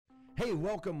Hey,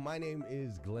 welcome. My name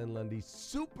is Glenn Lundy.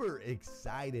 Super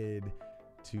excited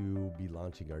to be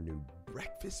launching our new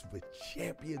Breakfast with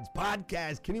Champions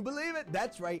podcast. Can you believe it?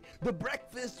 That's right. The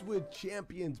Breakfast with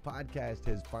Champions podcast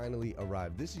has finally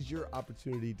arrived. This is your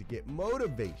opportunity to get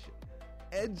motivation,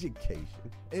 education,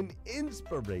 and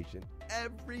inspiration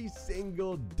every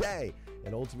single day.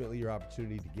 And ultimately, your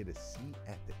opportunity to get a seat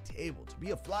at the table, to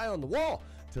be a fly on the wall,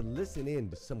 to listen in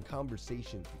to some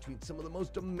conversations between some of the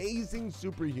most amazing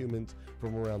superhumans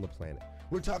from around the planet.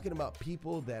 We're talking about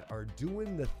people that are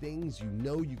doing the things you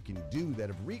know you can do, that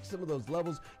have reached some of those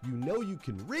levels you know you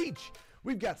can reach.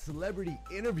 We've got celebrity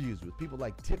interviews with people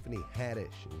like Tiffany Haddish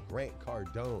and Grant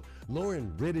Cardone,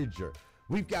 Lauren Rittiger.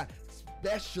 We've got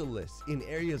specialists in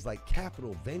areas like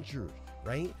capital ventures,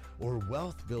 right? Or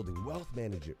wealth building, wealth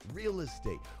management, real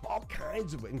estate, all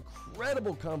kinds of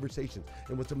incredible conversations.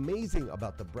 And what's amazing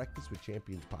about the Breakfast with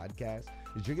Champions podcast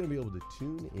is you're going to be able to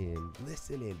tune in,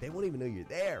 listen in. They won't even know you're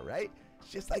there, right? It's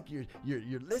just like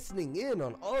you're listening in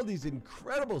on all these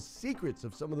incredible secrets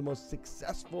of some of the most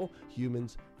successful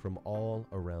humans from all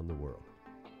around the world.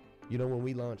 You know, when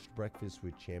we launched Breakfast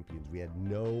with Champions, we had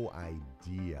no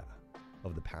idea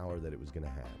of the power that it was going to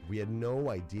have. We had no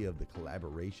idea of the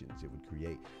collaborations it would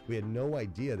create. We had no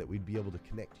idea that we'd be able to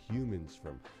connect humans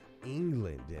from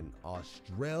England and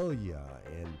Australia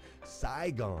and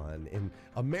Saigon and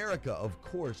America, of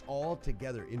course, all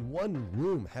together in one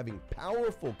room, having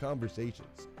powerful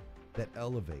conversations that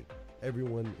elevate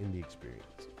everyone in the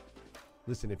experience.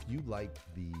 Listen, if you like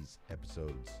these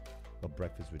episodes of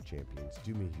Breakfast with Champions,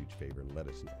 do me a huge favor and let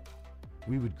us know.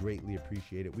 We would greatly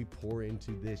appreciate it. We pour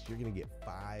into this. You're going to get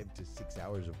 5 to 6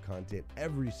 hours of content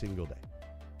every single day,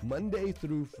 Monday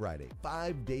through Friday,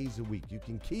 5 days a week. You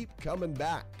can keep coming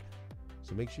back.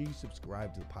 So make sure you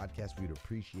subscribe to the podcast. We'd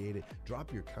appreciate it.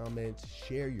 Drop your comments,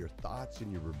 share your thoughts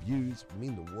and your reviews. It would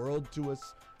mean the world to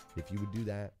us if you would do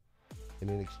that. And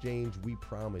in exchange, we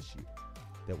promise you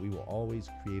that we will always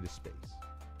create a space,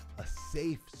 a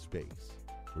safe space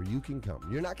where you can come.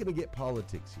 You're not going to get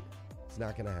politics here. It's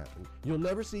not going to happen. You'll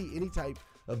never see any type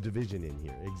of division in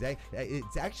here.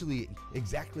 It's actually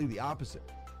exactly the opposite.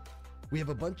 We have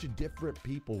a bunch of different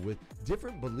people with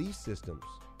different belief systems,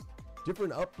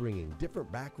 different upbringing, different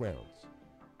backgrounds.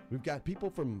 We've got people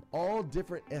from all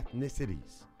different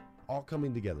ethnicities all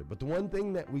coming together. But the one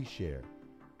thing that we share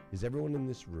is everyone in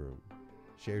this room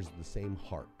shares the same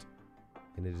heart.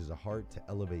 And it is a heart to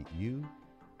elevate you,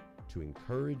 to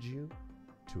encourage you,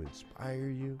 to inspire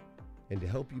you, and to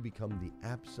help you become the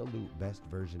absolute best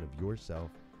version of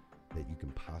yourself that you can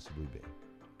possibly be.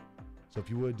 So if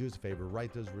you would, do us a favor,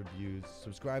 write those reviews,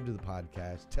 subscribe to the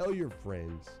podcast, tell your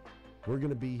friends. We're going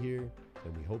to be here,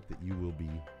 and we hope that you will be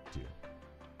too.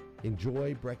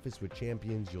 Enjoy Breakfast with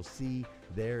Champions. You'll see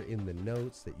there in the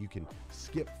notes that you can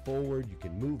skip forward, you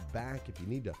can move back. If you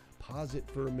need to pause it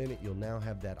for a minute, you'll now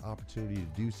have that opportunity to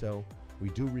do so. We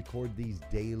do record these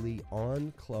daily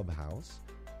on Clubhouse.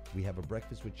 We have a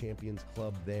Breakfast with Champions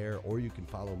club there, or you can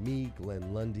follow me,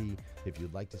 Glenn Lundy, if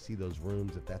you'd like to see those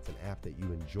rooms. If that's an app that you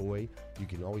enjoy, you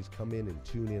can always come in and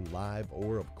tune in live,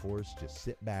 or of course, just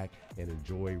sit back and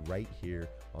enjoy right here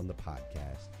on the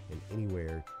podcast and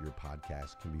anywhere your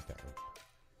podcast can be found.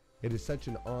 It is such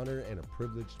an honor and a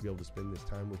privilege to be able to spend this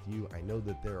time with you. I know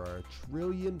that there are a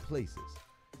trillion places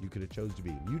you could have chose to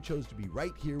be. You chose to be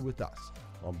right here with us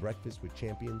on Breakfast with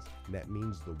Champions, and that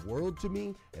means the world to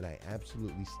me, and I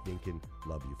absolutely stinking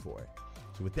love you for it.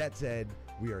 So with that said,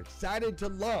 we are excited to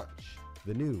launch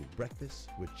the new Breakfast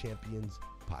with Champions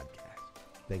podcast.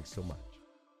 Thanks so much.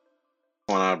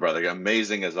 What's going on, brother?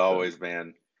 Amazing as always,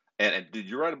 man. And dude,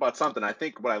 you're right about something. I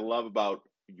think what I love about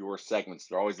your segments,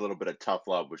 they're always a little bit of tough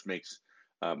love, which makes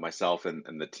myself and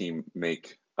the team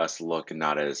make us look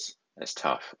not as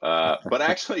tough. But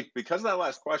actually, because of that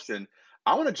last question,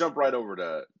 I want to jump right over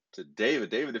to David.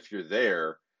 David, if you're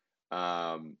there,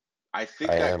 I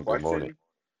think I that am. Good morning. question.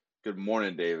 Good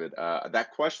morning, David.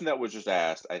 That question that was just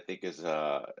asked, I think,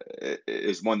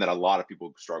 is one that a lot of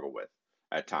people struggle with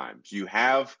at times. You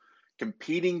have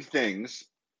competing things.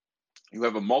 You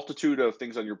have a multitude of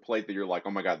things on your plate that you're like,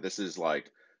 oh my God, this is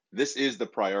the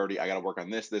priority. I got to work on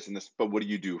this, this, and this. But what do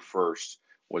you do first?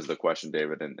 Was the question,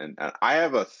 David. And I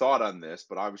have a thought on this,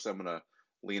 but obviously I'm going to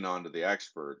lean on to the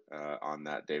expert on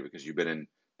that, David, because you've been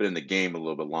in the game a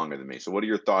little bit longer than me. So what are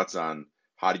your thoughts on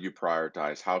how do you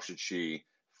prioritize? How should she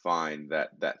find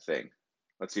that thing?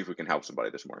 Let's see if we can help somebody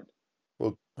this morning.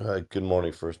 Well, good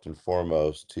morning, first and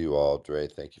foremost, to you all. Dre,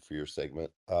 thank you for your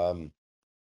segment. And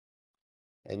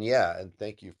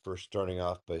thank you for starting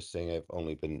off by saying I've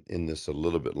only been in this a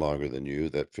little bit longer than you.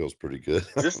 That feels pretty good.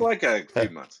 Just like a few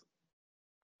months.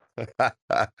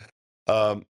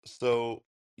 So,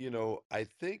 I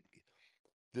think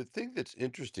the thing that's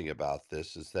interesting about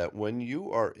this is that when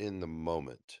you are in the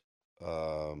moment,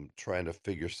 trying to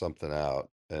figure something out,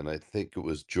 and I think it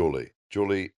was Julie.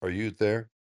 Julie, are you there?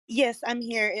 Yes, I'm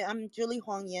here. I'm Julie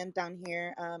Huang Yan down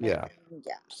here. Yeah.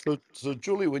 Yeah. So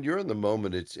Julie, when you're in the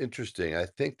moment, it's interesting. I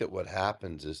think that what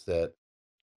happens is that,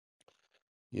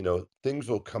 things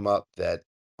will come up that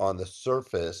on the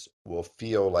surface will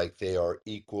feel like they are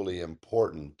equally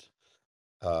important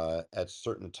at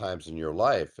certain times in your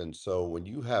life. And so when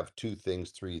you have two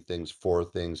things, three things, four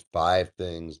things, five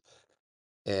things,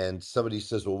 and somebody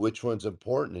says, well, which one's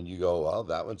important? And you go, well,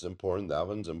 that one's important, that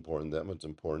one's important, that one's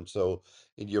important. So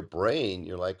in your brain,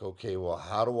 you're like, okay, well,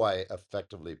 how do I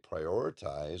effectively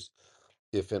prioritize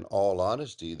if in all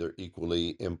honesty, they're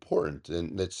equally important?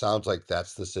 And it sounds like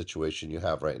that's the situation you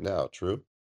have right now. True?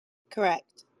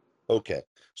 Correct. Okay.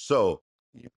 So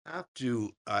you have to,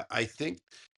 I think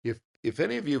if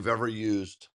any of you have ever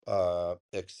used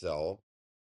Excel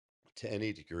to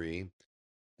any degree,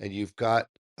 and you've got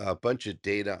a bunch of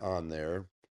data on there,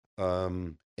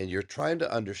 and you're trying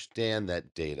to understand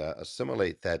that data,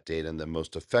 assimilate that data in the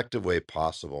most effective way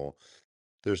possible,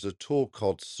 there's a tool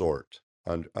called Sort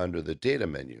under the data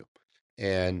menu.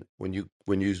 And when you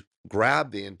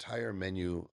grab the entire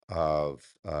menu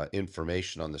of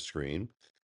information on the screen,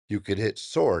 you could hit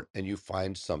sort and you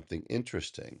find something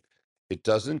interesting. It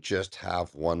doesn't just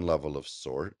have one level of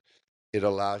sort. It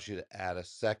allows you to add a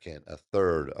second, a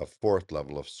third, a fourth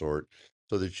level of sort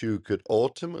so that you could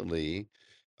ultimately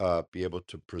be able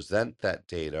to present that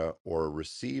data or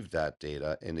receive that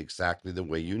data in exactly the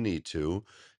way you need to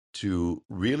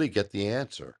really get the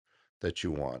answer that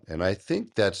you want. And I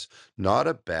think that's not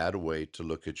a bad way to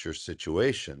look at your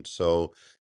situation. So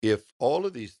if all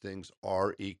of these things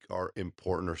are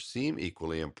important or seem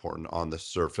equally important on the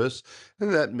surface,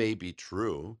 and that may be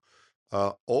true,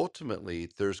 ultimately,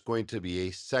 there's going to be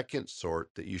a second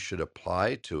sort that you should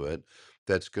apply to it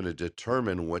that's going to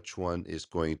determine which one is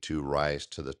going to rise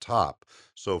to the top.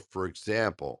 So, for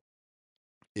example,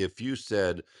 if you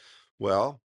said,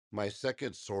 well, my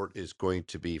second sort is going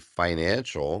to be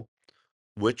financial,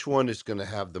 which one is going to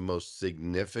have the most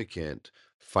significant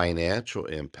financial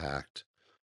impact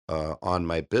on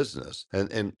my business?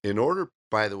 And in order,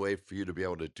 by the way, for you to be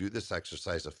able to do this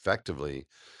exercise effectively,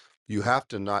 you have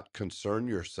to not concern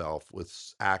yourself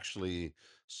with actually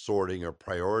sorting or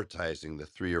prioritizing the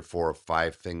three or four or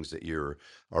five things that are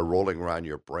rolling around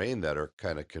your brain that are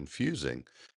kind of confusing.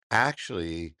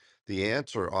 Actually, the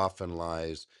answer often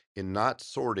lies in not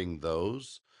sorting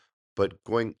those, but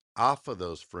going off of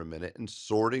those for a minute and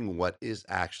sorting what is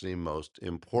actually most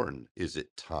important. Is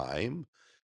it time?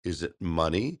 Is it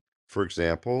money, for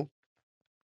example?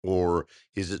 Or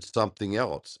is it something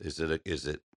else? Is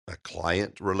it a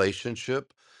client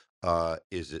relationship?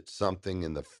 Is it something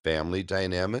in the family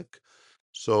dynamic?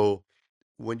 So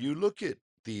when you look at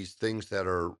these things that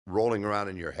are rolling around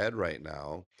in your head right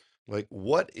now, like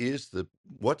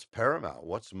what's paramount?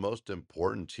 What's most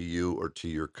important to you or to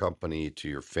your company, to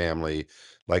your family?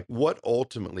 Like what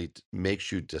ultimately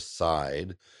makes you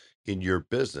decide in your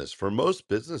business? For most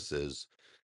businesses,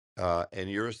 and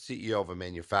you're a CEO of a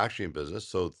manufacturing business,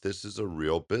 so this is a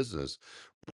real business.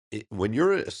 When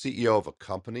you're a CEO of a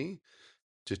company,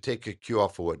 to take a cue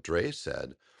off of what Dre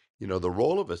said, the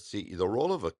role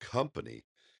of a company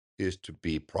is to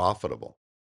be profitable.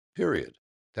 Period.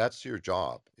 That's your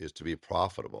job, is to be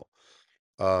profitable.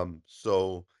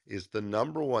 So is the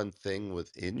number one thing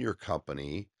within your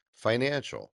company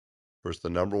financial, or is the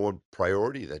number one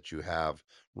priority that you have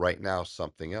right now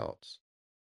something else?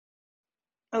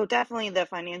 Oh, definitely the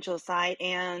financial side.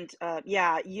 And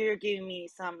yeah, you're giving me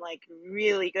some like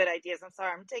really good ideas. I'm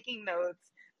sorry, I'm taking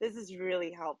notes. This is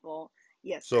really helpful.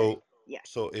 Yes, sir. So, Yes.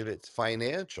 so if it's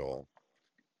financial,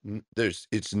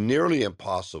 it's nearly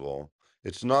impossible.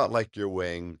 It's not like you're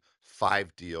weighing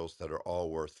five deals that are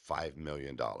all worth $5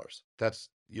 million.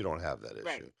 You don't have that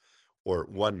Right. issue, or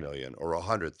 1 million or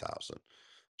 100,000.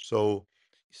 So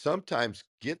sometimes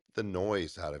get the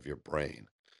noise out of your brain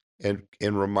and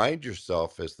remind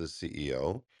yourself as the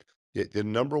CEO, the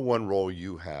number one role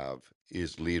you have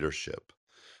is leadership.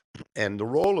 And the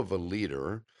role of a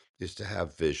leader is to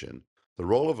have vision. The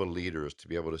role of a leader is to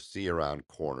be able to see around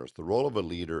corners. The role of a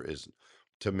leader is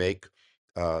to make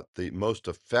the most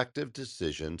effective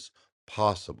decisions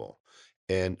possible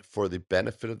and for the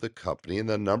benefit of the company. And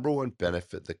the number one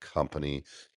benefit of the company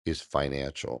is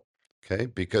financial. Okay.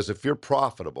 Because if you're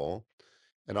profitable,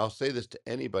 and I'll say this to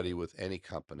anybody with any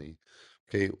company,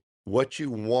 okay, what you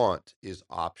want is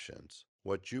options.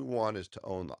 What you want is to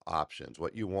own the options.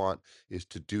 What you want is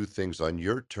to do things on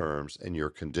your terms and your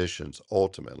conditions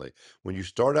ultimately. When you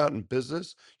start out in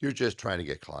business, you're just trying to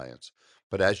get clients.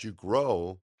 But as you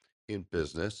grow in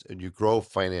business and you grow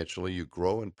financially, you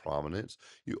grow in prominence,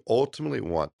 you ultimately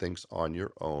want things on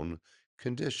your own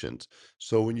conditions.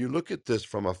 So when you look at this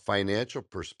from a financial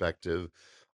perspective,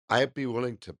 I'd be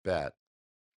willing to bet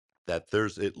that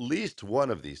there's at least one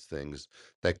of these things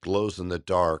that glows in the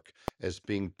dark as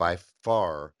being by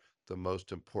far the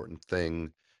most important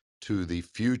thing to the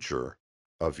future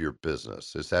of your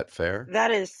business. Is that fair?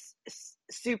 That is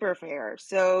super fair.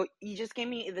 So you just gave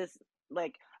me this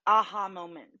like aha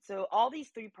moment. So all these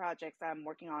three projects that I'm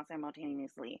working on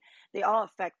simultaneously, they all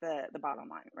affect the bottom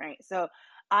line, right? So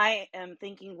I am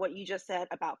thinking what you just said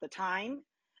about the time,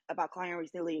 about client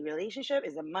relationship,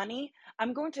 is the money.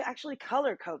 I'm going to actually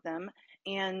color code them,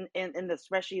 and in the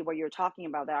spreadsheet where you're talking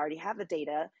about that, I already have the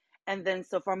data. And then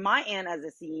so from my end as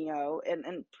a CEO,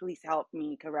 and please help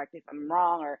me correct if I'm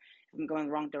wrong or if I'm going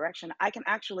the wrong direction, I can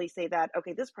actually say that,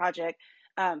 okay, this project,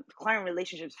 client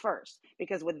relationships first,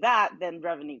 because with that, then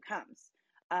revenue comes.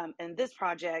 And this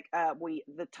project,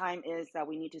 the time is that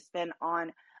we need to spend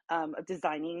on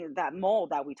designing that mold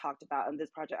that we talked about in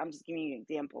this project. I'm just giving you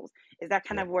examples. Is that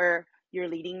kind Yeah. of where you're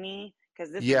leading me?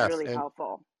 Because this is Yes, really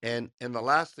helpful. and the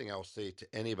last thing I'll say to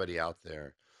anybody out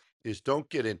there is don't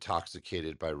get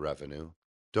intoxicated by revenue.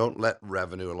 Don't let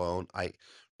revenue alone.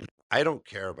 I don't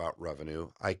care about revenue.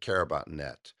 I care about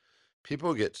net.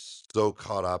 People get so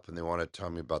caught up and they want to tell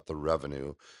me about the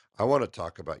revenue. I want to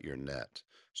talk about your net.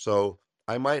 So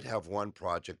I might have one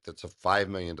project that's a $5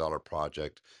 million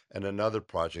project and another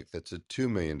project that's a $2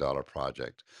 million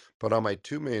project. But on my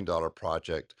 $2 million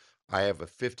project, I have a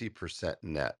 50%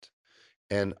 net.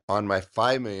 And on my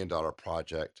 $5 million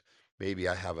project, maybe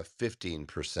I have a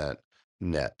 15%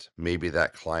 net. Maybe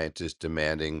that client is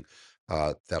demanding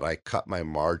that I cut my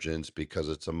margins because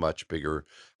it's a much bigger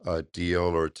deal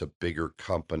or it's a bigger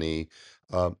company.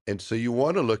 And so you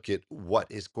want to look at what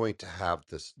is going to have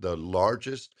the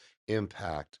largest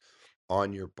impact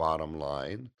on your bottom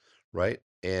line, right?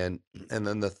 And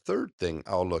then the third thing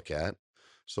I'll look at,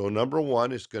 so number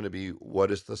one is going to be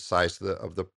what is the size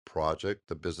of the project,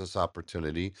 the business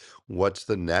opportunity? What's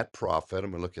the net profit?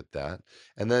 I'm going to look at that.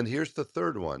 And then here's the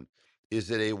third one. Is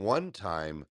it a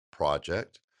one-time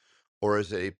project or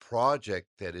is it a project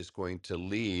that is going to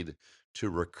lead to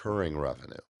recurring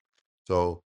revenue?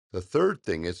 So the third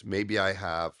thing is maybe I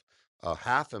have a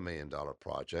 $500,000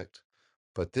 project,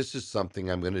 but this is something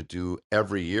I'm going to do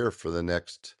every year for the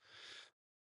next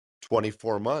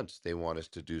 24 months. They want us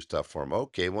to do stuff for them.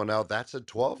 Okay, well, now that's a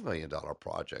 $12 million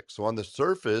project. So on the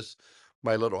surface,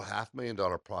 my little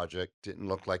 $500,000 project didn't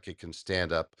look like it can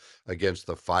stand up against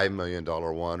the $5 million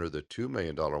one or the $2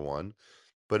 million one.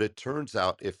 But it turns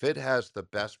out if it has the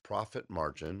best profit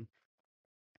margin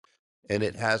and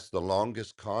it has the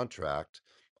longest contract,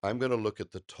 I'm going to look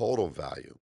at the total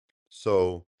value.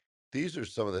 So these are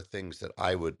some of the things that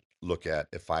I would look at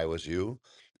if I was you,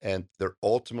 and they're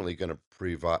ultimately going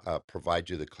to provide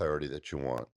you the clarity that you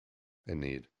want and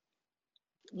need.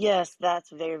 Yes, that's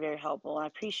very, very helpful. I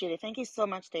appreciate it. Thank you so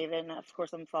much, David. And of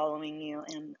course, I'm following you,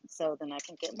 and so then I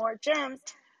can get more gems.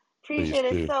 Please Appreciate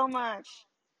it do. so much.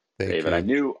 Thank David, I you.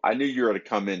 knew I knew you were going to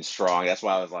come in strong. That's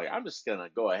why I was like, I'm just gonna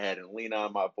go ahead and lean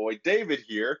on my boy David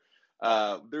here.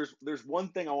 There's one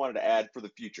thing I wanted to add for the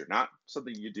future, not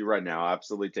something you do right now. I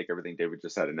absolutely take everything David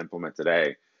just said and implement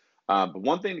today. But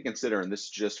one thing to consider, and this is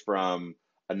just from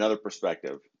another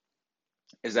perspective,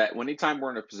 is that anytime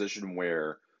we're in a position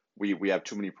where we have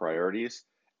too many priorities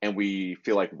and we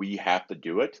feel like we have to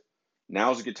do it, now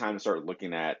is a good time to start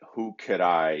looking at who could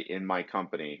I in my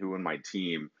company, who in my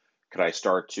team could I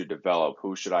start to develop,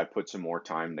 who should I put some more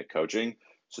time into coaching,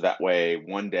 so that way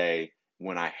one day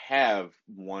when I have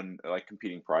one like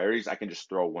competing priorities, I can just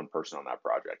throw one person on that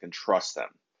project and trust them.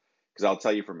 Because I'll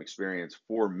tell you from experience,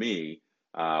 for me,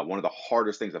 one of the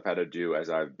hardest things I've had to do as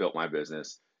I've built my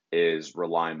business is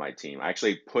rely on my team. I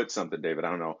actually put something, David. I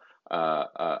don't know.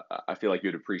 I feel like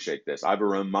you'd appreciate this. I have a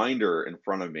reminder in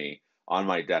front of me on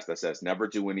my desk that says, "Never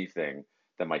do anything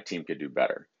that my team could do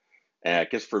better."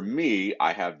 Because for me,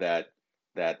 I have that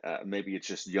maybe it's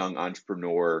just young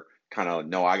entrepreneur kind of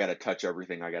no, I got to touch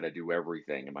everything, I got to do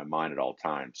everything in my mind at all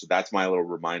times. So that's my little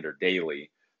reminder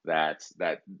daily that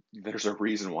there's a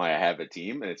reason why I have a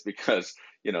team, and it's because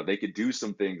they could do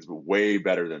some things way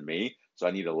better than me. So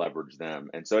I need to leverage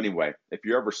them. And so anyway, if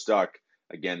you're ever stuck,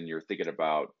 again, you're thinking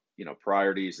about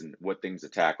priorities and what things to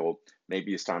tackle.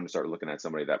 Maybe it's time to start looking at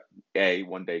somebody that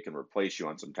one day can replace you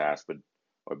on some tasks, but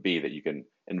or B, that you can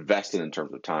invest in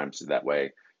terms of time, so that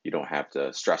way you don't have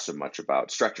to stretch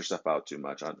yourself out too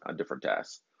much on different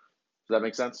tasks. Does that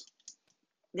make sense?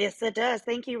 Yes, it does.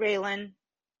 Thank you, Raylan.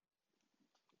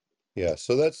 Yeah,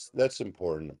 so that's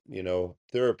important.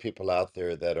 There are people out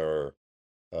there that are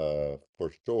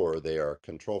for sure they are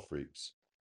control freaks,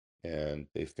 and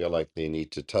they feel like they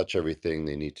need to touch everything,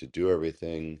 they need to do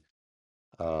everything.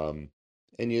 Um,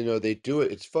 and they do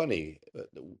it. It's funny,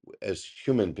 as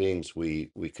human beings,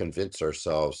 we convince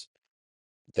ourselves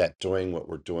that doing what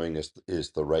we're doing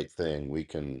is the right thing.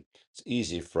 It's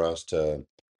easy for us to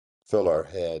fill our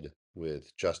head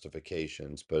with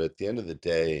justifications, but at the end of the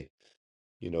day,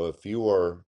 if you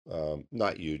are,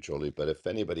 not you, Jolie, but if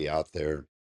anybody out there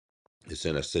is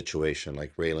in a situation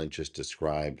like Raylan just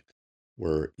described,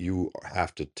 where you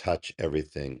have to touch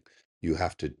everything, you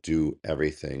have to do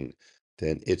everything,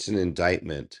 then it's an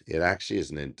indictment. It actually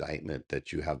is an indictment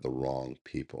that you have the wrong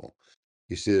people.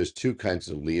 You see, there's two kinds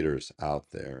of leaders out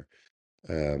there.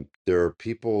 There are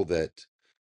people that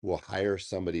will hire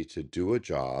somebody to do a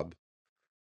job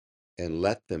and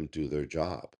let them do their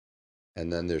job.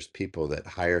 And then there's people that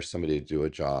hire somebody to do a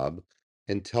job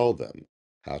and tell them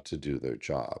how to do their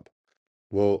job.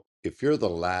 Well, if you're the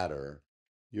latter,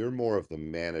 you're more of the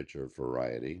manager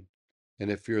variety.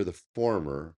 And if you're the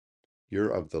former, you're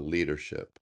of the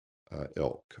leadership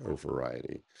ilk or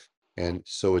variety. And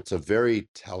so it's a very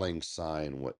telling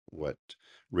sign what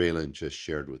Raylan just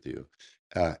shared with you.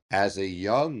 As a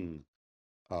young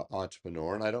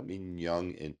entrepreneur, and I don't mean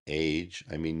young in age,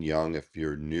 I mean young if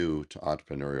you're new to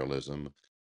entrepreneurialism,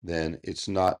 then it's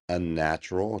not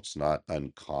unnatural, it's not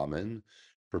uncommon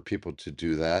for people to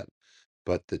do that.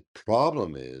 But the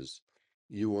problem is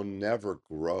you will never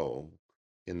grow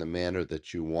in the manner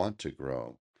that you want to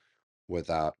grow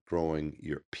without growing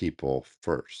your people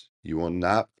first. You will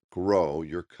not grow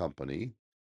your company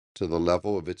to the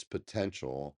level of its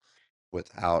potential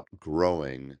without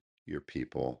growing your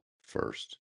people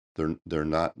first. They're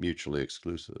not mutually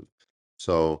exclusive.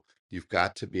 So you've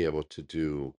got to be able to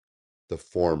do the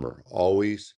former.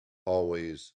 Always,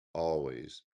 always,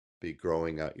 always be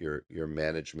growing out your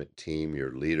management team,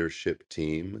 your leadership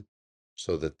team,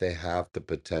 so that they have the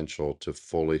potential to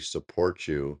fully support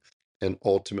you and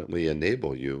ultimately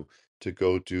enable you to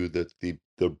go do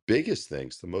the biggest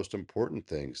things, the most important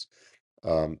things,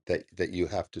 that you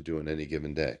have to do in any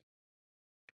given day.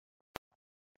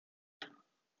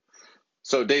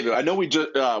 So, David, I know we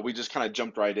just kind of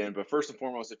jumped right in, but first and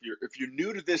foremost, if you're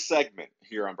new to this segment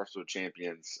here on Breakfast with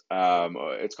Champions,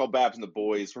 it's called Babs and the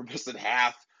Boys. We're missing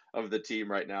half of the team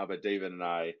right now, but David and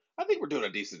I think we're doing a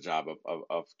decent job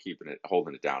of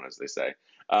holding it down, as they say.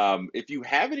 If you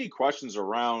have any questions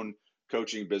around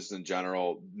coaching, business in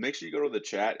general, make sure you go to the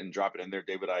chat and drop it in there.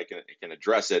 David, I can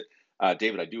address it.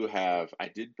 David, I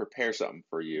did prepare something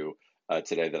for you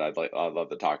today that I'd love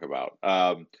to talk about.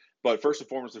 But first and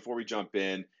foremost, before we jump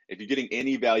in, if you're getting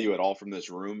any value at all from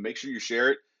this room, make sure you share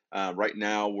it. Right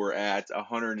now, we're at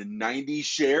 190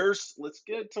 shares. Let's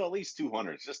get to at least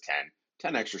 200. It's just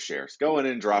 10 extra shares. Go in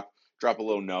and drop a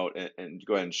little note and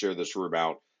go ahead and share this room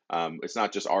out. It's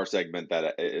not just our segment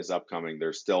that is upcoming.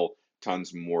 There's still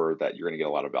tons more that you're going to get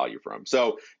a lot of value from.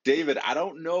 So, David, I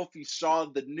don't know if you saw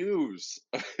the news.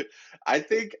 I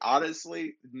think,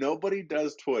 honestly, nobody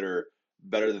does Twitter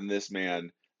better than this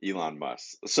man, Elon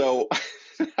Musk. So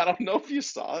I don't know if you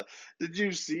saw it. Did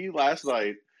you see last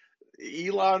night?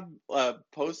 Elon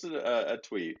posted a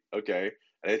tweet, okay,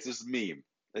 and it's this meme.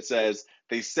 It says,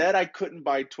 "They said I couldn't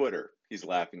buy Twitter." He's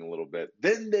laughing a little bit.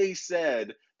 Then they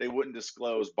said they wouldn't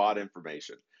disclose bot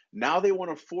information. Now they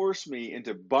want to force me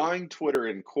into buying Twitter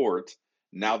in court.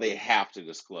 Now they have to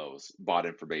disclose bot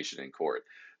information in court.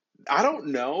 I don't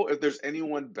know if there's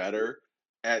anyone better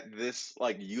at this,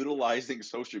 like utilizing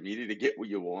social media to get what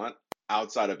you want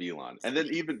outside of Elon. And then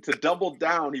even to double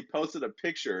down, he posted a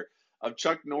picture of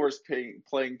Chuck Norris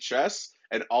playing chess,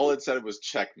 and all it said was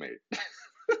checkmate.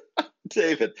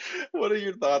 David, what are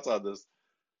your thoughts on this?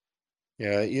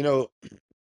 Yeah,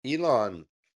 Elon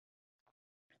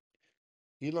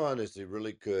Elon is a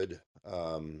really good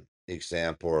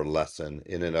example or lesson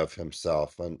in and of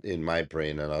himself and in my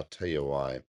brain, and I'll tell you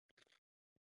why.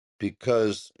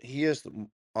 Because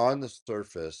on the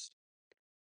surface,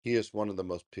 he is one of the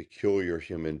most peculiar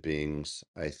human beings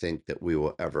I think that we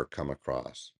will ever come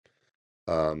across.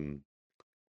 Um,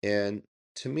 and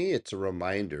to me, it's a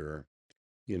reminder,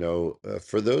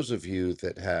 for those of you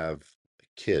that have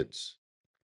kids,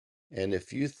 and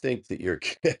if you think that your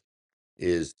kid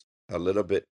is a little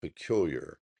bit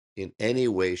peculiar in any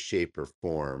way, shape, or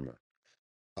form,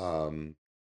 um,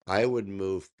 I would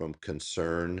move from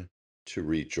concern to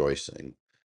rejoicing,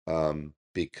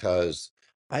 because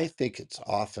I think it's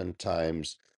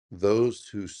oftentimes those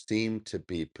who seem to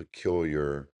be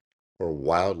peculiar or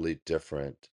wildly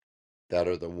different, that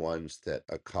are the ones that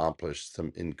accomplish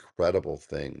some incredible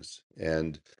things.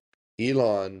 And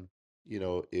Elon,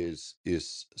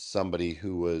 is somebody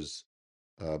who was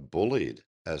bullied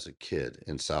as a kid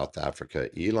in South Africa.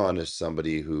 Elon is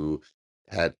somebody who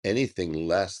had anything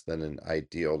less than an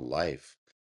ideal life,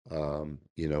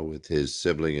 with his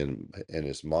sibling and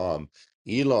his mom.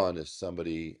 Elon is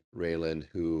somebody, Raylan,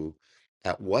 who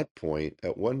at one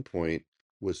point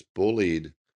was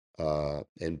bullied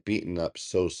and beaten up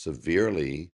so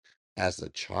severely as a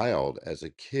child, as a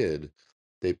kid.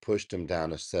 They pushed him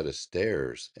down a set of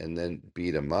stairs and then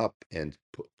beat him up and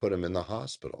put him in the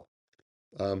hospital.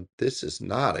 This is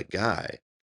not a guy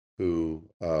who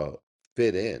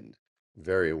fit in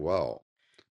very well,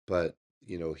 but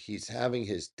he's having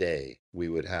his day, we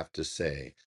would have to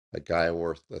say. A guy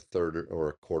worth a third or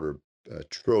a quarter $1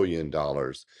 trillion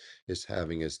is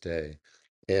having his day.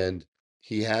 And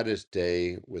he had his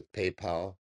day with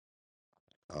PayPal.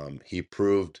 He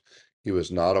proved he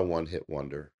was not a one-hit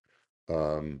wonder.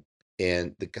 And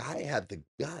the guy had the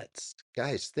guts.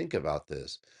 Guys, think about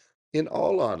this. In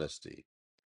all honesty,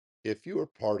 if you were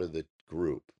part of the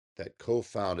group that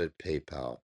co-founded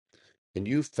PayPal and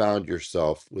you found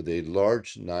yourself with a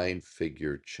large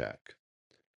 9-figure check,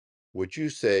 would you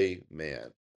say,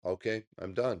 man, okay,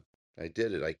 I'm done. I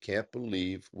did it. I can't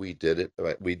believe we did it.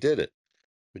 We did it.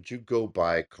 Would you go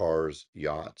buy cars,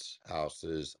 yachts,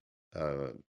 houses,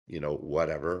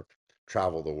 whatever,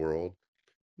 travel the world?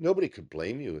 Nobody could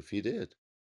blame you if you did.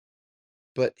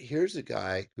 But here's a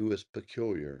guy who is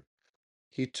peculiar.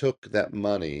 He took that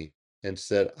money and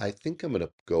said, I think I'm going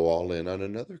to go all in on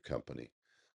another company.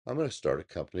 I'm going to start a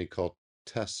company called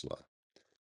Tesla.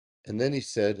 And then he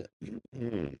said,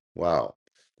 wow,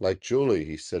 like Julie,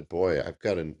 he said, boy, I've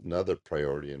got another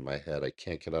priority in my head. I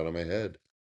can't get out of my head.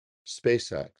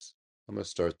 SpaceX. I'm going to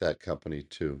start that company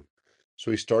too.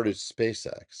 So he started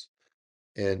SpaceX.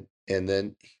 And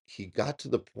then he got to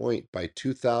the point by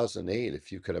 2008,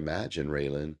 if you could imagine,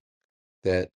 Raylan,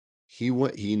 that he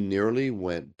nearly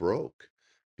went broke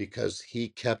because he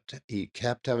kept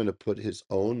having to put his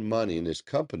own money in his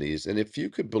companies. And if you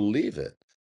could believe it,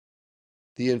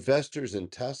 the investors in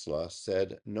Tesla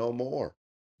said, no more.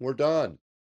 We're done.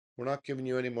 We're not giving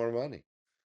you any more money.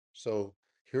 So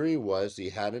here he was. He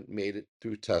hadn't made it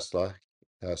through Tesla.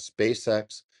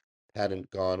 SpaceX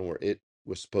hadn't gone where it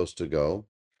was supposed to go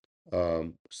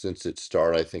since it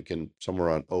started, I think, in somewhere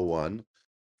around 2001.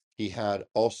 He had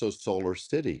also Solar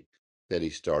City that he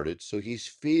started. So he's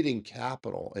feeding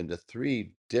capital into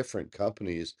 3 different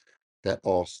companies that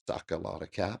all suck a lot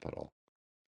of capital.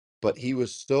 But he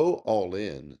was so all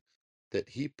in that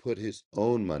he put his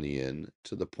own money in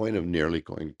to the point of nearly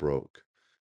going broke.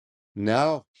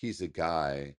 Now he's a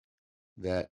guy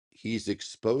that he's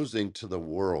exposing to the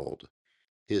world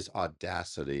his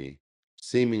audacity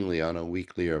seemingly on a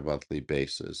weekly or monthly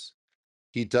basis.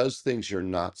 He does things you're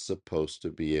not supposed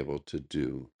to be able to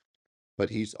do,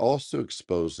 but he's also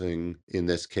exposing, in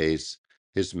this case,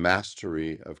 his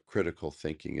mastery of critical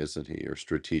thinking, isn't he, or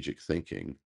strategic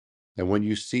thinking. And when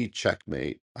you see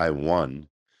checkmate, I won,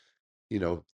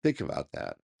 think about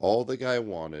that. All the guy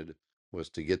wanted was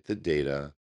to get the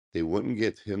data. They wouldn't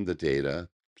give him the data.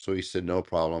 So he said, no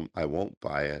problem. I won't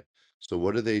buy it. So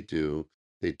what do?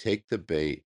 They take the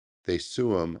bait, they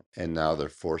sue him, and now they're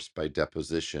forced by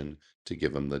deposition to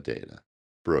give him the data.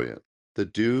 Brilliant. The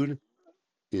dude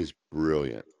is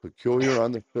brilliant. Peculiar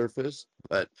on the surface,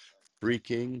 but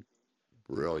freaking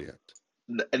brilliant.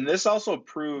 And this also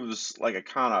proves like a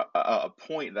kind of a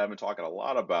point that I've been talking a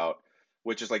lot about,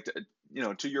 which is like,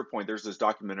 to your point, there's this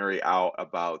documentary out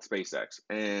about SpaceX,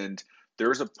 and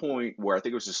there's a point where I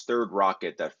think it was his 3rd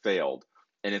rocket that failed.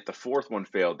 And if the 4th one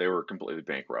failed, they were completely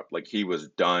bankrupt. Like he was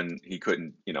done. He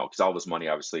couldn't, because all this money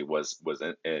obviously was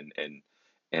in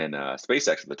SpaceX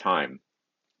at the time.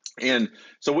 And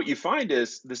so what you find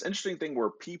is this interesting thing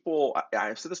where people,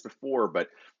 I've said this before, but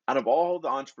out of all the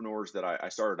entrepreneurs that I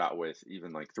started out with,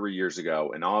 even like 3 years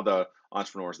ago, and all the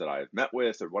entrepreneurs that I've met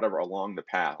with or whatever along the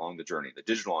path, along the journey, the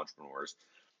digital entrepreneurs,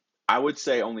 I would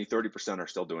say only 30% are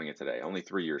still doing it today, only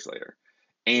 3 years later.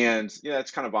 And it's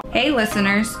kind of. Hey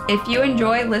listeners, if you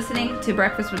enjoy listening to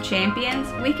Breakfast with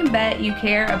Champions, we can bet you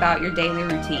care about your daily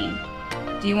routine.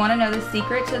 Do you want to know the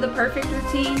secret to the perfect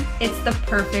routine? It's the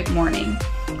perfect morning.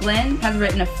 Glenn has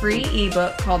written a free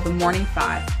ebook called The Morning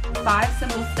 5, 5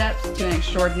 simple steps to an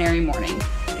extraordinary morning.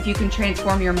 If you can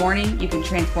transform your morning, you can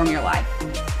transform your life.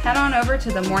 Head on over to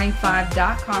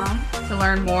themorning5.com to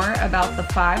learn more about the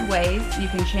 5 ways you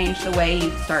can change the way you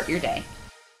start your day.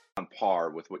 On pause par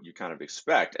with what you kind of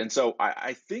expect. And so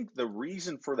I think the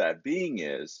reason for that being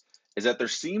is that there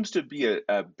seems to be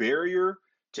a barrier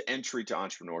to entry to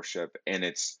entrepreneurship, and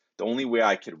it's the only way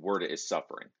I could word it is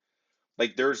suffering.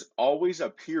 Like there's always a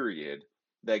period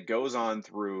that goes on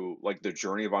through like the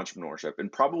journey of entrepreneurship,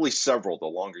 and probably several the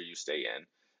longer you stay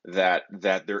in, that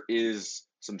there is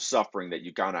some suffering that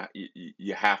you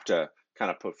have to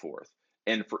kind of put forth.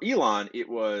 And for Elon, it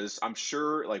was, I'm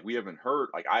sure, like we haven't heard,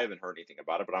 like I haven't heard anything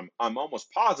about it, but I'm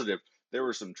almost positive there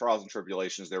were some trials and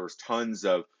tribulations. There was tons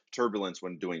of turbulence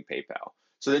when doing PayPal.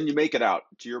 So then you make it out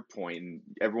to your point, and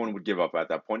everyone would give up at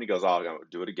that point. He goes, "Oh, I'm going to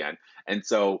do it again." And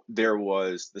so there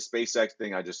was the SpaceX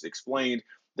thing I just explained.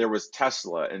 There was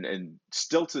Tesla, and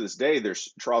still to this day,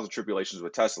 there's trials and tribulations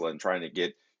with Tesla and trying to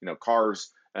get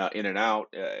cars in and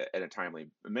out in a timely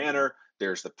manner.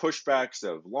 There's the pushbacks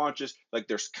of launches. Like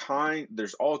there's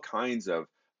all kinds of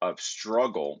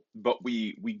struggle, but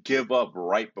we give up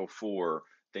right before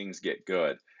things get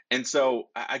good. And so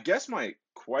I guess my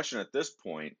question at this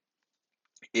point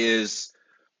is,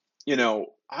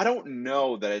 I don't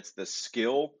know that it's the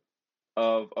skill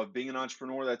of being an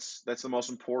entrepreneur that's the most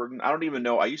important. I don't even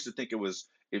know. I used to think it was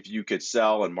if you could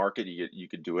sell and market, you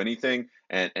could do anything,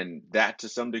 and that to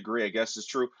some degree, I guess, is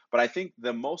true. But I think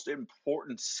the most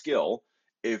important skill,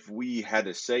 if we had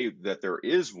to say that there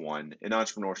is one in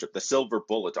entrepreneurship, the silver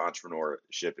bullet to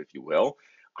entrepreneurship, if you will,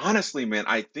 honestly, man,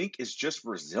 I think is just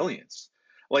resilience.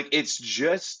 Like it's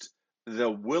just the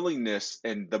willingness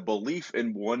and the belief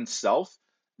in oneself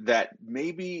that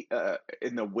maybe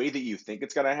in the way that you think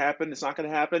it's going to happen, it's not going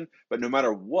to happen. But no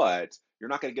matter what, you're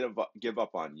not going to give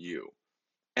up on you.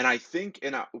 And I think,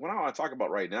 what I want to talk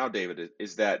about right now, David,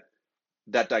 is that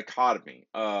dichotomy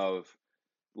of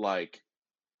like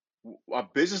a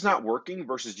business not working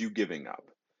versus you giving up.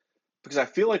 Because I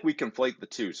feel like we conflate the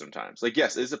two sometimes. Like,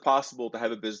 yes, is it possible to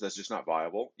have a business that's just not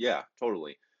viable? Yeah,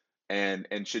 totally. And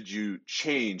should you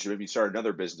change, maybe start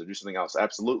another business or do something else?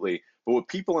 Absolutely. But what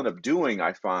people end up doing,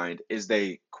 I find, is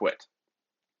they quit.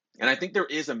 And I think there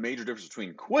is a major difference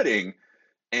between quitting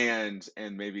and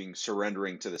maybe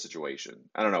surrendering to the situation.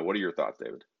 I don't know. What are your thoughts,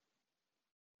 David?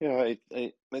 Yeah,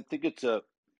 I think it's a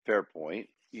fair point.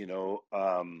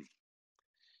 The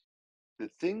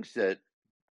things that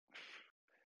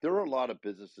there are a lot of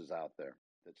businesses out there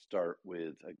that start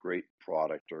with a great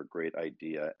product or a great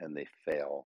idea and they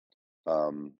fail.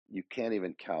 You can't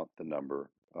even count the number.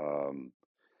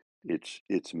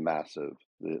 It's massive,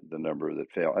 the number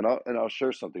that fail. And I'll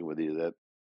share something with you that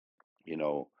you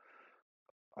know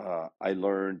I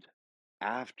learned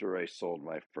after I sold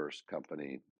my first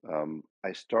company.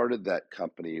 I started that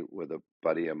company with a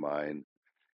buddy of mine,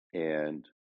 and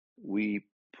we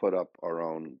put up our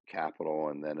own capital,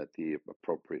 and then at the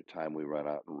appropriate time, we went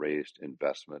out and raised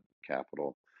investment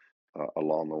capital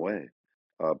along the way.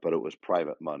 But it was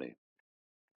private money.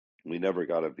 We never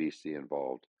got a VC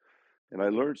involved. And I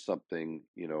learned something,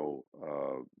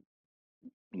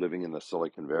 living in the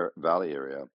Silicon Valley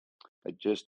area. I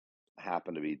just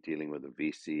happened to be dealing with a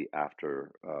VC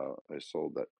after I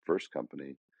sold that first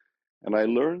company. And I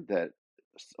learned that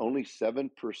only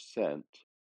 7%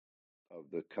 of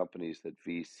the companies that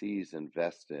VCs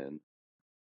invest in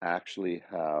actually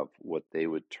have what they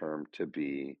would term to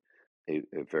be a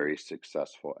very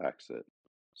successful exit.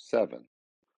 Seven.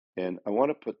 And I want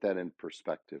to put that in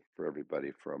perspective for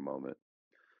everybody for a moment.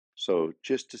 So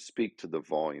just to speak to the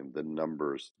volume, the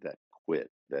numbers that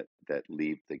quit, that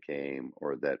leave the game,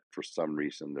 or that for some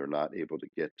reason they're not able to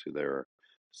get to their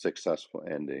successful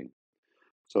ending.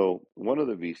 So one of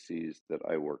the VCs that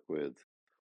I work with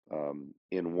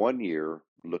in 1 year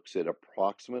looks at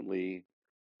approximately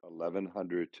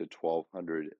 1,100 to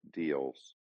 1,200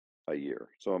 deals a year.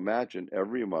 So imagine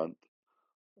every month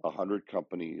 100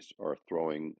 companies are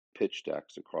throwing pitch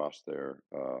decks across their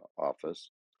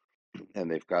office, and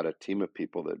they've got a team of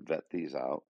people that vet these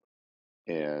out,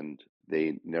 and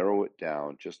they narrow it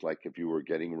down. Just like if you were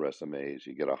getting resumes,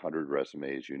 you get 100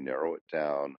 resumes, you narrow it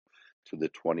down to the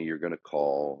 20 you're going to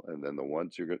call, and then the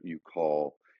ones you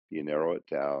call, you narrow it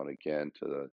down again to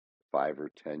the 5 or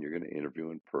 10 you're going to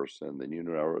interview in person, then you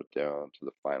narrow it down to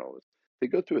the finalists. They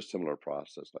go through a similar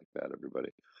process like that,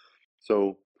 everybody.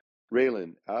 So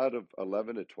Raylan, out of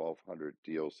 11 to 1,200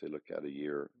 deals they look at a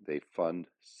year, they fund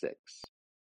six.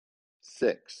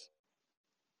 Six.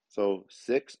 So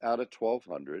 6 out of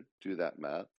 1,200, do that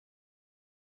math. Out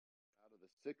of the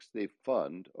six they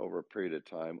fund over a period of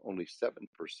time, only 7%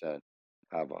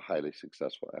 have a highly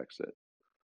successful exit.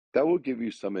 That will give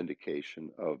you some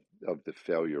indication of the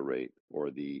failure rate,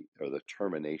 or the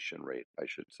termination rate, I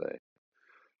should say.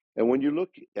 And when you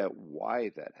look at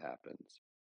why that happens,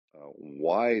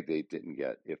 why they didn't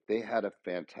get. If they had a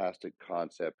fantastic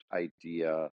concept,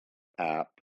 idea, app,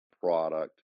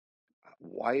 product,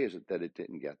 why is it that it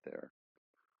didn't get there?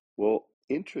 Well,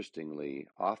 interestingly,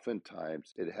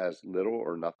 oftentimes it has little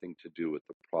or nothing to do with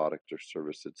the product or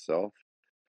service itself.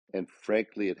 And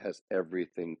frankly, it has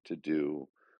everything to do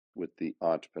with the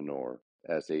entrepreneur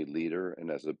as a leader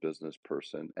and as a business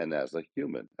person and as a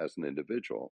human, as an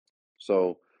individual.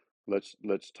 So let's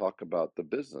talk about the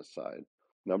business side.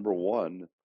 Number one,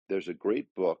 there's a great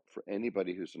book for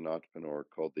anybody who's an entrepreneur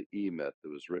called The E-Myth. It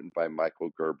was written by Michael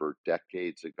Gerber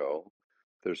decades ago.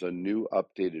 There's a new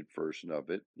updated version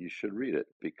of it. You should read it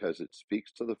because it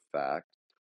speaks to the fact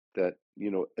that,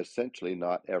 essentially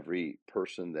not every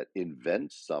person that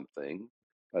invents something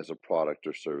as a product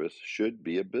or service should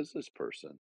be a business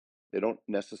person. They don't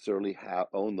necessarily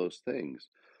own those things.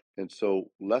 And so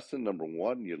lesson number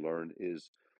one you learn is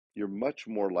you're much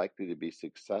more likely to be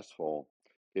successful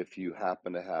if you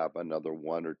happen to have another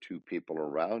one or two people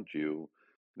around you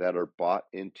that are bought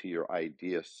into your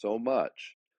idea so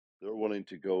much they're willing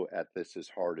to go at this as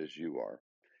hard as you are.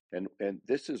 And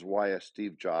this is why a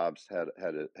Steve Jobs had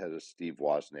a Steve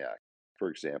Wozniak, for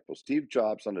example. Steve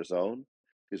Jobs on his own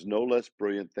is no less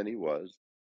brilliant than he was,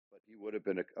 but he would have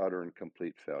been an utter and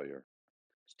complete failure.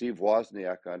 Steve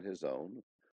Wozniak on his own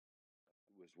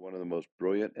was one of the most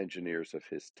brilliant engineers of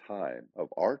his time, of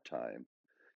our time.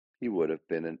 He would have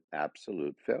been an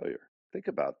absolute failure. Think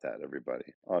about that,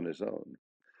 everybody, on his own.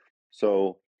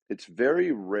 So it's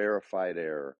very rarefied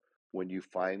air when you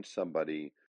find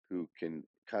somebody who can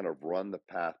kind of run the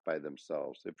path by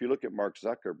themselves. If you look at Mark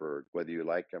Zuckerberg, whether you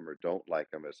like him or don't like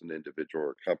him as an individual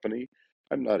or company,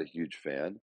 I'm not a huge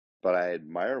fan, but I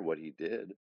admire what he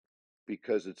did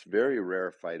because it's very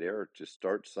rarefied air to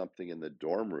start something in the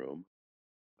dorm room,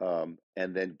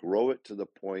 and then grow it to the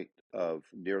point of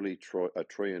nearly $1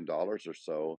 trillion or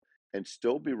so and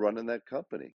still be running that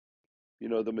company.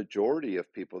 The majority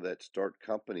of people that start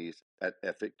companies,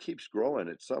 if it keeps growing,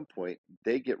 at some point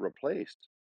they get replaced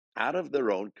out of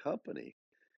their own company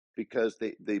because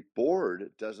the board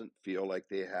doesn't feel like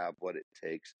they have what it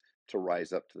takes to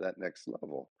rise up to that next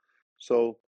level.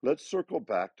 So let's circle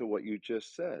back to what you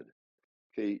just said.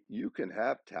 Okay, you can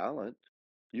have talent,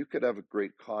 you could have a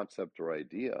great concept or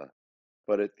idea,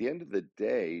 but at the end of the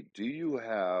day, do you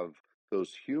have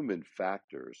those human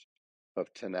factors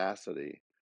of tenacity,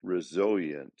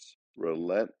 resilience,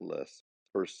 relentless,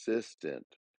 persistent?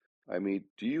 I mean,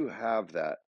 do you have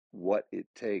that, what it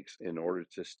takes in order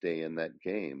to stay in that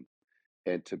game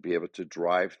and to be able to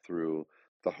drive through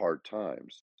the hard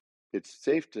times? It's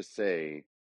safe to say,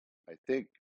 I think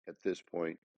at this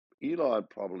point, Elon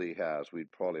probably has,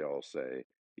 we'd probably all say,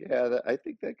 yeah, I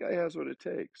think that guy has what it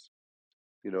takes,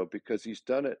 because he's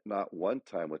done it not one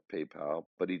time with PayPal,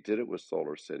 but he did it with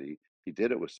SolarCity. He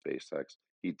did it with SpaceX.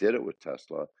 He did it with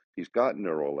Tesla. He's got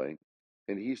Neuralink,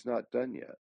 and he's not done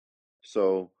yet.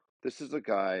 So this is a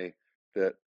guy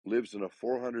that lives in a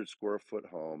 400 square foot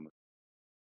home.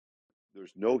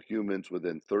 There's no humans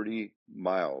within 30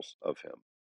 miles of him.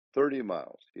 30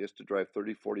 miles. He has to drive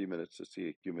 30, 40 minutes to see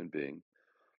a human being.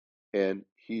 And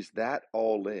he's that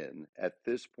all in at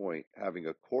this point, having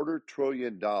 $250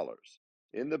 billion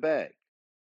in the bank,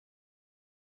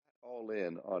 all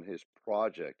in on his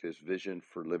project, his vision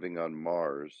for living on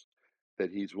Mars,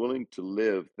 that he's willing to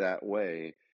live that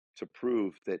way to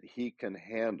prove that he can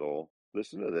handle,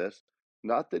 listen to this,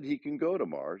 not that he can go to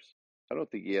Mars. I don't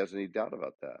think he has any doubt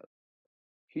about that.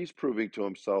 He's proving to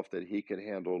himself that he can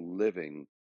handle living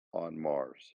on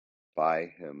Mars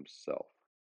by himself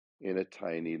in a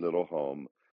tiny little home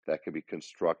that can be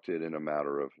constructed in a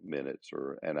matter of minutes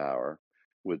or an hour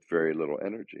with very little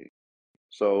energy.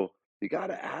 So you got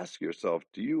to ask yourself,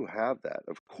 do you have that?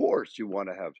 Of course, you want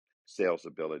to have sales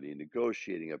ability,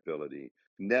 negotiating ability,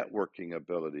 networking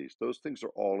abilities. Those things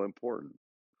are all important.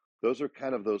 Those are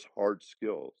kind of those hard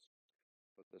skills.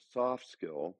 But the soft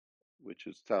skill, which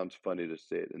sounds funny to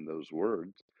say it in those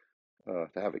words, to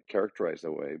have it characterized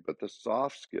that way, but the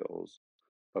soft skills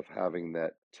of having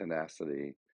that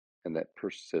tenacity and that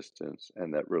persistence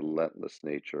and that relentless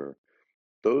nature,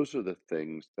 those are the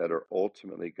things that are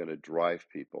ultimately going to drive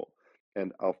people.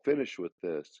 And I'll finish with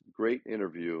this great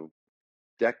interview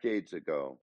decades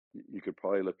ago. You could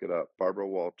probably look it up. Barbara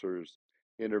Walters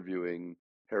interviewing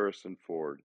Harrison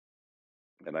Ford.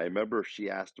 And I remember she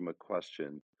asked him a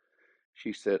question.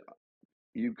 She said,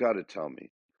 "You got to tell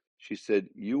me." She said,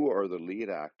 "You are the lead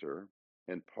actor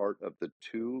and part of the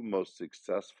two most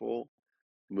successful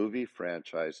movie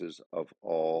franchises of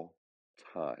all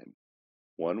time.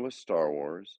 One was Star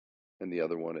Wars, and the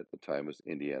other one at the time was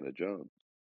Indiana Jones.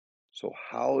 So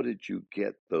how did you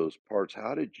get those parts?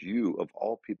 How did you, of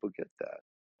all people, get that?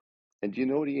 And do you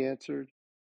know what he answered?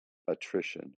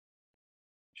 Attrition.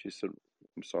 She said,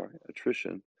 I'm sorry,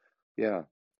 attrition? Yeah.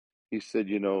 He said,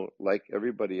 like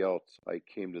everybody else, I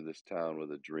came to this town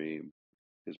with a dream,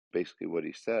 is basically what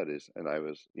he said is, and I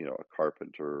was, a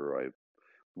carpenter,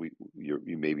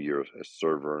 maybe you're a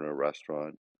server in a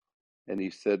restaurant. And he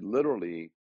said,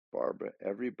 literally, Barbara,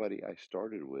 everybody I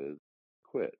started with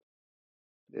quit.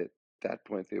 At that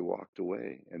point, they walked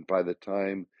away. And by the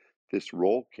time this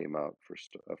role came out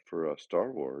for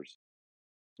Star Wars,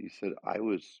 he said, I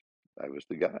was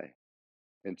the guy.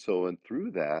 And so, and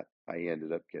through that, I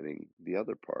ended up getting the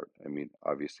other part. I mean,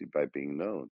 obviously, by being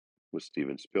known with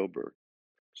Steven Spielberg.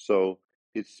 So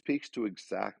it speaks to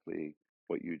exactly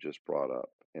what you just brought up.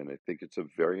 And I think it's a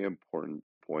very important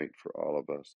point for all of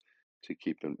us to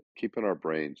keep in our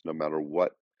brains, no matter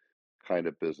what kind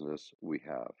of business we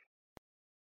have.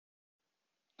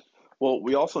 Well,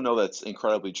 we also know that's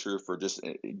incredibly true for just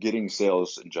getting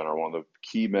sales in general. One of the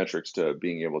key metrics to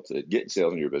being able to get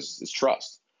sales in your business is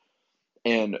trust.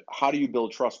 And how do you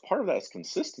build trust? Part of that is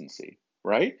consistency,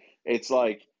 right? It's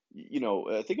like,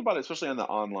 think about it, especially on the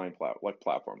online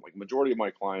platform. Like majority of my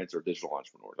clients are digital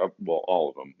entrepreneurs. Well, all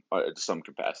of them to some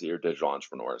capacity are digital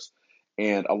entrepreneurs.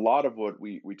 And a lot of what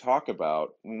we talk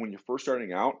about when you're first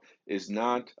starting out is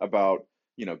not about,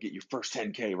 get your first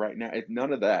 10K right now.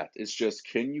 None of that. It's just,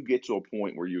 can you get to a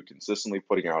point where you're consistently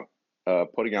putting out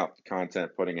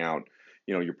content, putting out,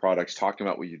 your products, talking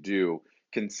about what you do,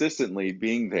 consistently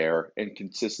being there and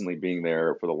consistently being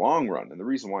there for the long run. And the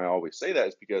reason why I always say that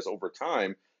is because over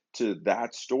time, to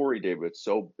that story, David,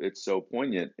 it's so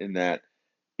poignant in that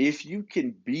if you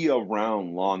can be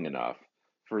around long enough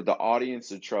for the audience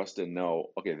to trust and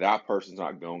know, okay, that person's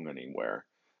not going anywhere.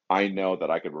 I know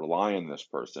that I could rely on this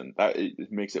person. That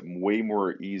it makes it way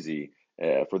more easy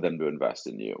for them to invest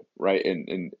in you, right?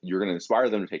 And you're going to inspire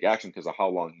them to take action because of how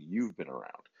long you've been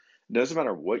around. It doesn't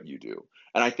matter what you do.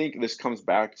 And I think this comes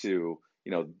back to,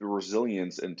 the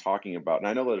resilience and talking about, and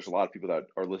I know that there's a lot of people that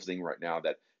are listening right now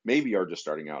that maybe are just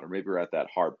starting out or maybe are at that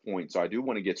hard point. So I do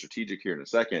want to get strategic here in a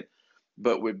second.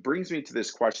 But what brings me to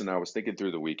this question that I was thinking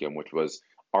through the weekend, which was,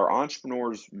 are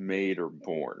entrepreneurs made or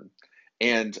born?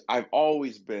 And I've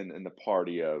always been in the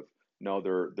party of, no,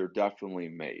 they're definitely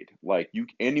made. Like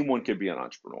anyone could be an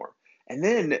entrepreneur. And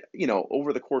then,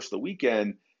 over the course of the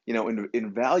weekend, in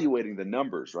evaluating the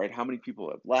numbers, right? How many people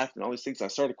have left and all these things, I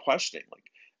started questioning, like,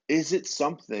 is it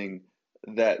something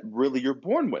that really you're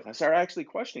born with? I started actually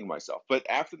questioning myself. But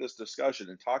after this discussion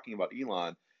and talking about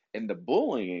Elon and the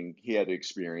bullying he had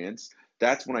experienced,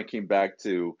 that's when I came back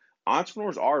to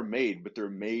entrepreneurs are made, but they're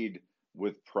made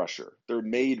with pressure. They're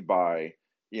made by,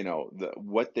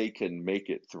 what they can make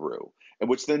it through. And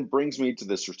which then brings me to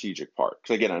the strategic part.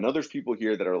 Because again, I know there's people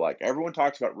here that are like, everyone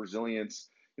talks about resilience,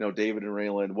 David and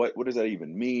Raylan, what does that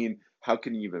even mean? How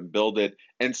can you even build it?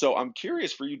 And so I'm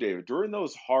curious for you, David, during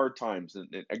those hard times, and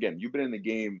again, you've been in the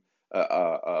game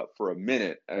for a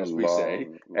minute, as we say,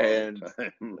 long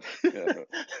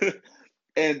time.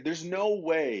 and there's no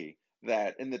way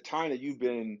that in the time that you've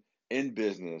been in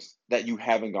business that you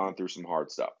haven't gone through some hard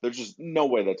stuff. There's just no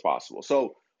way that's possible.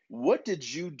 So, what did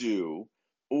you do,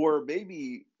 or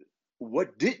maybe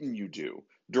what didn't you do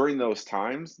during those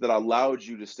times that allowed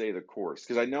you to stay the course?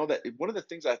 Because I know that one of the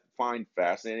things I find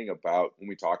fascinating about when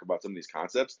we talk about some of these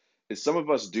concepts is some of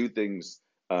us do things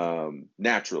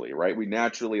naturally, right? We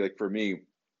naturally, like for me,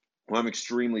 when I'm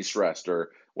extremely stressed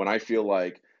or when I feel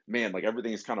like, man, like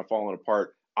everything is kind of falling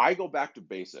apart, I go back to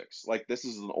basics. Like this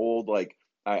is an old, like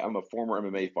I'm a former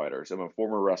MMA fighter, so I'm a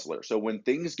former wrestler. So when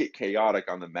things get chaotic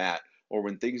on the mat or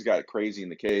when things got crazy in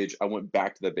the cage, I went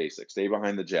back to the basics, stay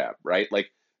behind the jab, right? Like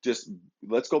just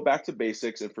let's go back to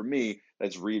basics. And for me,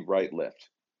 that's read, write, lift.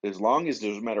 As long as it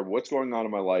doesn't matter what's going on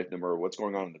in my life, no matter what's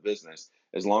going on in the business,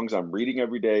 as long as I'm reading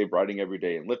every day, writing every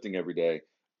day, and lifting every day,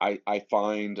 I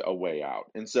find a way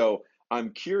out. And so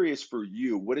I'm curious for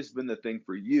you, what has been the thing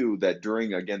for you that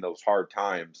during again those hard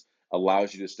times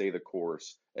allows you to stay the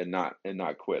course and not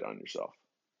quit on yourself?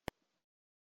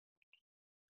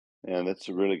 And that's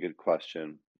a really good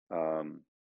question.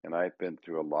 And I've been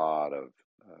through a lot of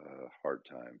hard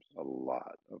times, a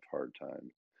lot of hard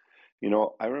times.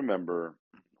 I remember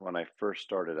when I first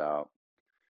started out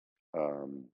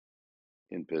um,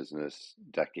 in business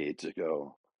decades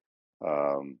ago,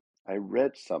 I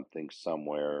read something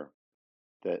somewhere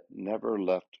that never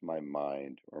left my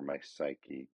mind or my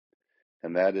psyche,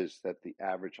 and that is that the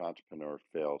average entrepreneur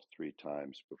fails 3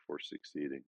 times before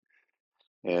succeeding.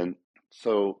 And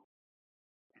so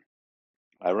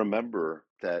I remember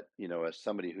that, as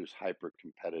somebody who's hyper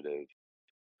competitive,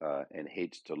 and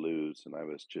hates to lose. And I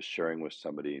was just sharing with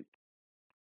somebody,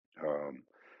 a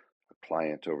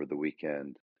client over the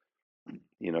weekend,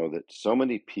 that so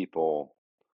many people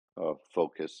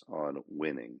focus on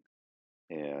winning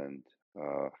and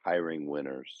hiring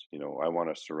winners. I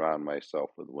want to surround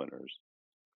myself with winners.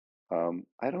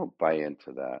 I don't buy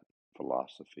into that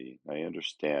philosophy. I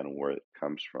understand where it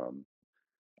comes from,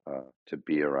 to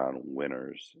be around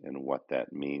winners and what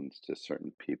that means to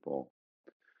certain people.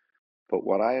 But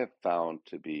what I have found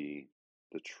to be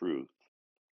the truth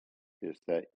is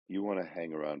that you want to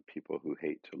hang around people who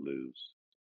hate to lose,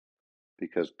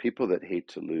 because people that hate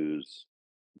to lose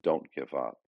don't give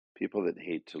up. People that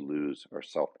hate to lose are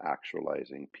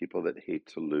self-actualizing. People that hate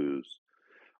to lose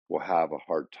will have a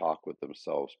hard talk with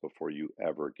themselves before you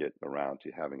ever get around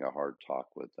to having a hard talk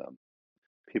with them.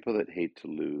 People that hate to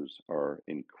lose are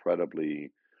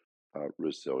incredibly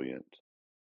resilient.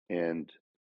 And,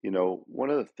 one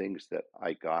of the things that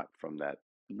I got from that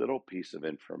little piece of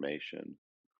information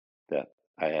that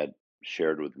I had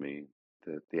shared with me,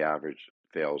 that the average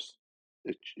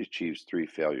achieves three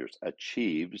failures,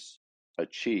 achieves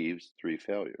three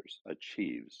failures,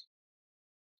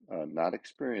 not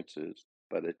experiences,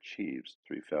 but achieves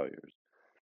three failures.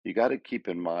 You got to keep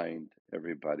in mind,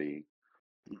 everybody,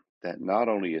 that not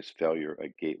only is failure a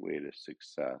gateway to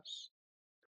success,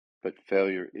 but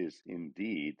failure is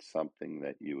indeed something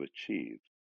that you achieve.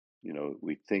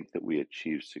 We think that we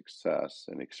achieve success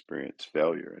and experience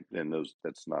failure, and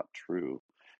that's not true.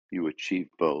 You achieve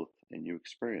both and you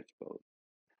experience both.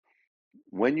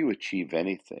 When you achieve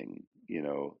anything,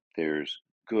 there's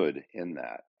good in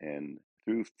that. And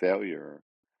through failure,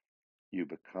 you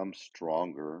become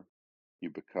stronger, you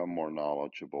become more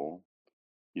knowledgeable,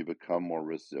 you become more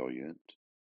resilient,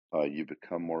 you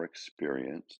become more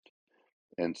experienced.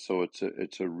 And so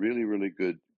it's a really, really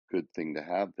good thing to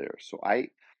have there. So I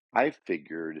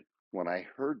figured when I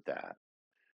heard that,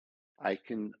 I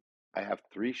can I have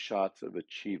three shots of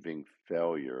achieving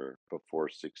failure before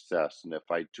success. And if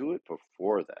I do it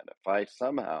before then, if I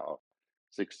somehow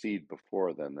succeed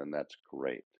before then that's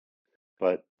great.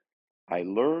 But I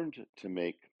learned to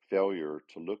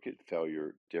look at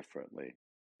failure differently.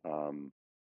 Um,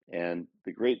 and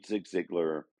the great Zig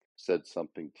Ziglar said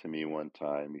something to me one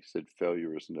time. He said,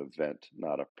 failure is an event,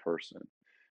 not a person.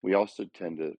 We also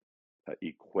tend to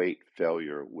equate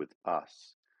failure with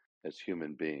us as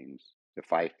human beings.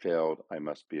 If I failed, I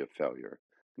must be a failure.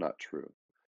 Not true.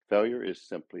 Failure is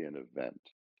simply an event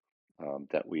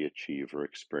that we achieve or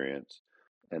experience,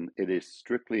 and it is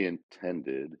strictly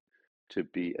intended to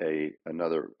be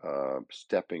another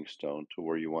stepping stone to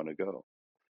where you want to go.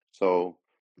 So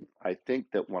I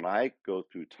think that when I go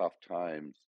through tough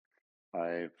times,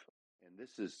 and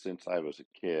this is since I was a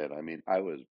kid. I mean, I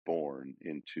was born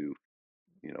into,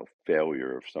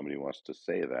 failure, if somebody wants to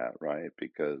say that, right?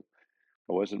 Because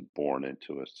I wasn't born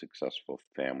into a successful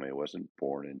family. I wasn't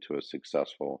born into a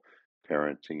successful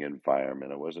parenting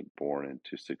environment. I wasn't born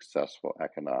into successful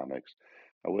economics.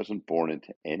 I wasn't born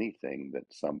into anything that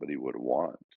somebody would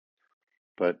want.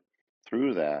 But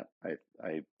through that,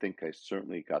 I think I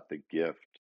certainly got the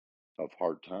gift of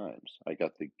hard times. I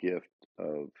got the gift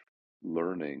of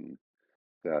learning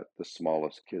that the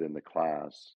smallest kid in the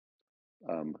class,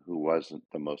 who wasn't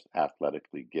the most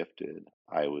athletically gifted,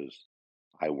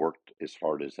 I worked as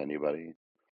hard as anybody.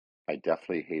 I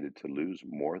definitely hated to lose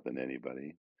more than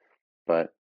anybody,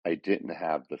 but I didn't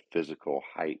have the physical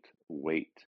height,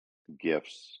 weight,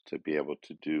 gifts to be able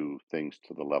to do things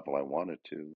to the level I wanted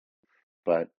to.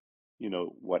 But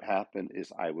what happened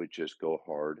is I would just go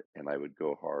hard and I would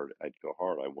go hard. I'd go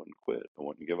hard. I wouldn't quit. I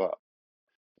wouldn't give up.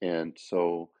 And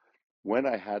so when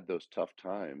I had those tough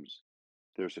times,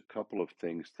 there's a couple of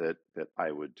things that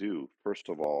I would do. First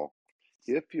of all,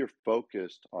 if you're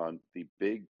focused on the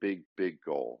big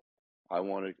goal, I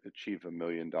want to achieve $1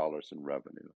 million in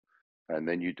revenue, and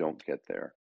then you don't get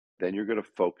there, then you're going to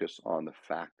focus on the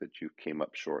fact that you came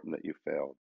up short and that you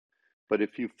failed. But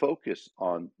if you focus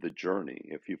on the journey,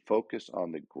 if you focus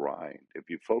on the grind, if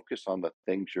you focus on the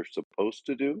things you're supposed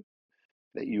to do,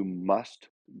 that you must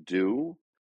do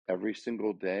every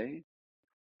single day,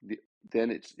 the,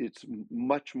 then it's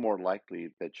much more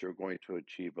likely that you're going to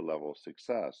achieve a level of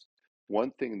success.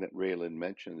 One thing that Raylan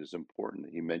mentioned is important.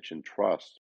 He mentioned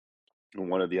trust. And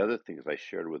one of the other things I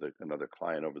shared with another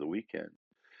client over the weekend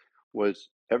was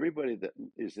everybody that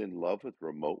is in love with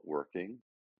remote working.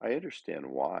 I understand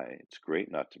why. It's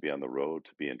great not to be on the road,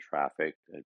 to be in traffic.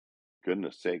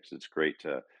 Goodness sakes, it's great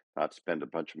to not spend a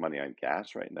bunch of money on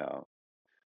gas right now.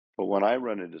 But when I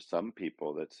run into some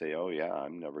people that say, "Oh yeah,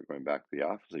 I'm never going back to the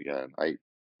office again," I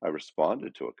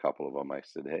responded to a couple of them. I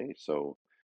said, "Hey, so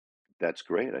That's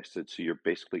great. I said, so you're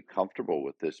basically comfortable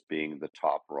with this being the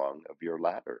top rung of your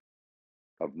ladder,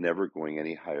 of never going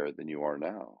any higher than you are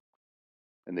now.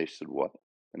 And they said, what?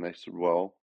 And I said,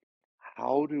 well,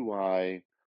 how do I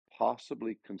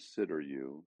possibly consider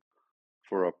you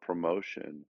for a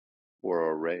promotion or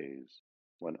a raise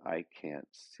when I can't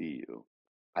see you?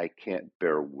 I can't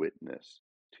bear witness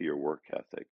to your work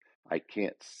ethic. I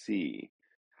can't see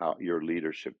how your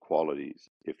leadership qualities,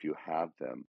 if you have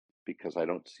them, because I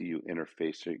don't see you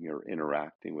interfacing or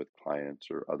interacting with clients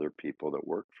or other people that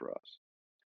work for us.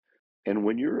 And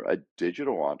when you're a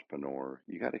digital entrepreneur,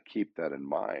 you got to keep that in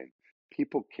mind.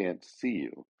 People can't see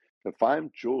you. If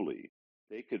I'm Julie,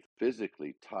 they could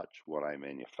physically touch what I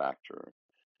manufacture.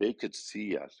 They could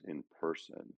see us in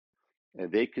person,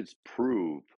 and they could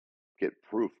get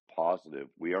proof positive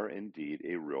we are indeed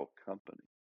a real company.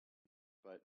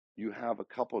 But you have a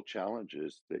couple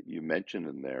challenges that you mentioned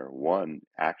in there. One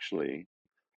actually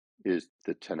is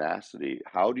the tenacity.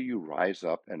 How do you rise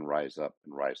up and rise up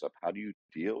and rise up? How do you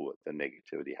deal with the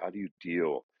negativity? How do you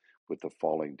deal with the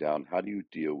falling down? How do you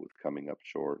deal with coming up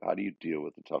short? How do you deal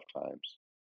with the tough times?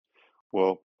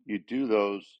 Well, you do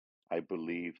those, I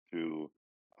believe, through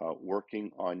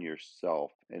working on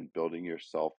yourself and building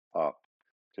yourself up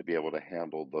to be able to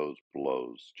handle those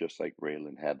blows, just like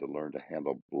Raylan had to learn to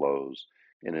handle blows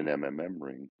in an MMA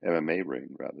ring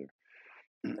rather.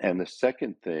 And the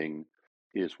second thing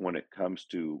is when it comes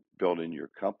to building your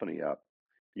company up,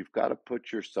 you've got to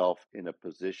put yourself in a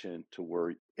position to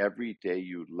where every day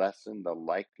you lessen the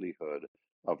likelihood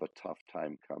of a tough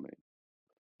time coming.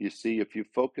 You see, if you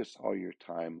focus all your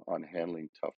time on handling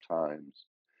tough times,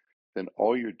 then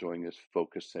all you're doing is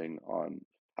focusing on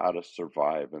how to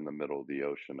survive in the middle of the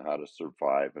ocean, how to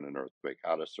survive in an earthquake,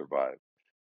 how to survive.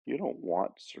 You don't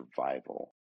want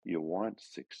survival, you want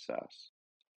success.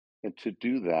 And to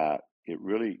do that,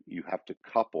 you have to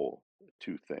couple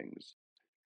two things.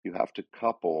 You have to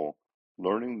couple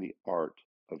learning the art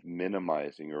of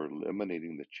minimizing or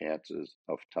eliminating the chances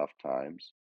of tough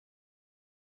times.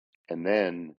 And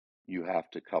then you have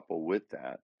to couple with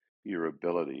that your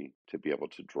ability to be able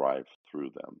to drive through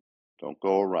them. Don't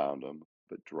go around them,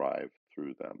 but drive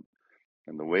through them.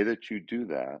 And the way that you do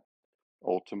that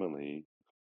ultimately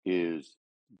is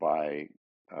by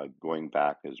going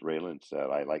back, as Raylan said,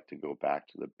 I like to go back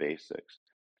to the basics.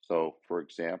 So, for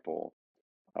example,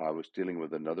 I was dealing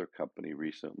with another company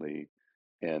recently,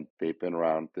 and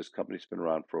this company's been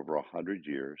around for over 100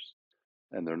 years,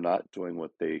 and they're not doing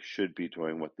what they should be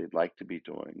doing, what they'd like to be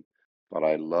doing. But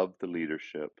I love the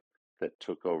leadership that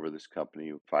took over this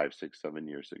company 5, 6, 7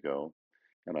 years ago,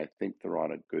 and I think they're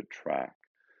on a good track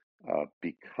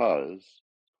because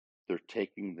they're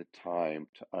taking the time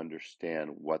to understand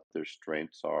what their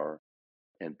strengths are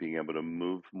and being able to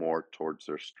move more towards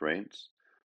their strengths.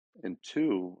 And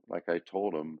two, like I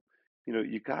told them,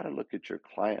 you got to look at your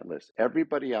client list.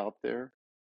 Everybody out there,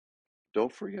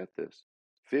 don't forget this,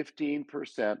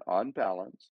 15% on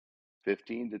balance,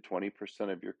 15 to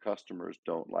 20% of your customers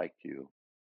don't like you.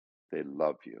 They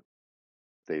love you.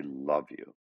 They love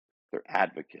you. They're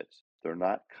advocates. They're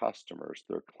not customers.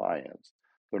 They're clients.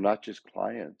 They're not just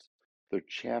clients. They're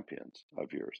champions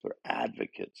of yours. They're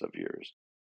advocates of yours.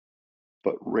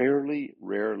 But rarely,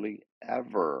 rarely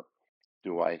ever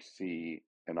do I see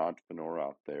an entrepreneur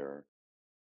out there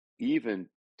even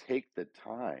take the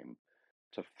time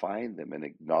to find them and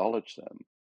acknowledge them,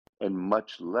 and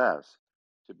much less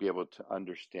to be able to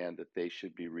understand that they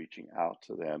should be reaching out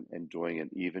to them and doing an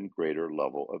even greater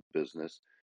level of business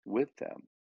with them.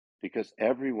 Because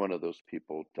every one of those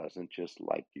people doesn't just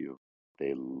like you,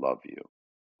 they love you.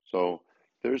 So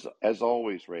there's, as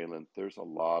always, Raylan, there's a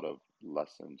lot of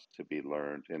lessons to be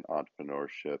learned in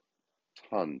entrepreneurship,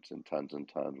 tons and tons and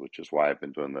tons, which is why I've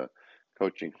been doing the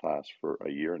coaching class for a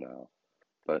year now.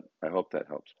 But I hope that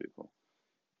helps people.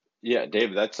 Yeah,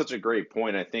 David, that's such a great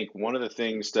point. I think one of the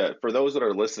things for those that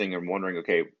are listening and wondering,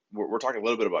 okay, we're talking a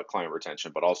little bit about client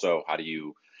retention, but also how do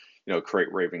you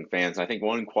create raving fans? And I think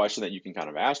one question that you can kind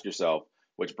of ask yourself,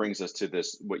 which brings us to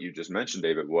this, what you just mentioned,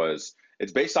 David, was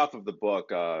it's based off of the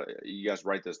book. You guys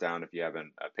write this down if you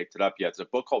haven't picked it up yet. It's a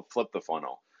book called Flip the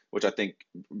Funnel, which I think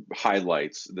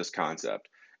highlights this concept.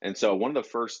 And so one of the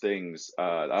first things,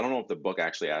 I don't know if the book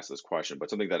actually asks this question, but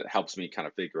something that helps me kind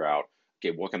of figure out,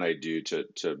 okay, what can I do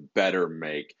to better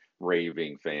make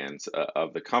raving fans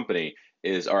of the company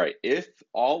is, all right, if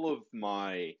all of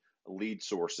my lead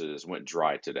sources went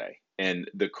dry today and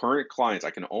the current clients,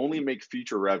 I can only make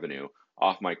future revenue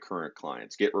off my current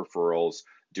clients, get referrals,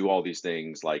 do all these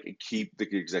things, like keep the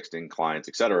existing clients,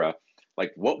 et cetera,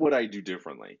 like what would I do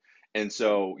differently? And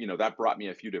so, that brought me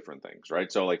a few different things,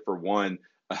 right? So like for one,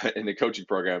 in the coaching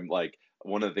program, like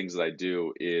one of the things that I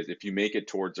do is if you make it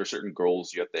towards there's certain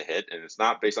goals you have to hit, and it's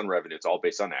not based on revenue, it's all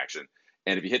based on action.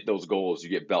 And if you hit those goals, you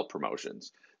get belt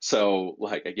promotions. So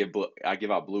like I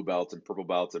give out blue belts and purple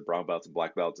belts and brown belts and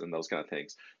black belts and those kind of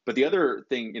things. But the other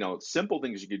thing, simple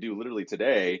things you could do literally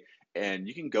today, and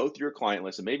you can go through your client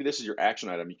list, and maybe this is your action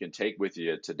item you can take with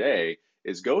you today,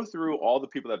 is go through all the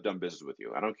people that have done business with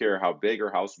you. I don't care how big or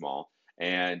how small,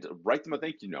 and write them a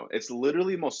thank you note. It's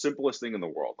literally the most simplest thing in the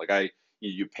world. Like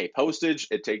you pay postage,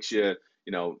 it takes you,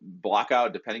 block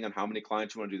out, depending on how many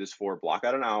clients you want to do this for, block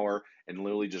out an hour and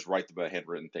literally just write them a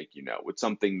handwritten thank you note with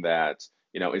something that,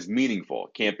 is meaningful.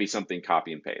 It can't be something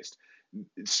copy and paste.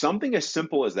 Something as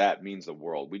simple as that means the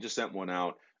world. We just sent one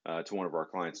out to one of our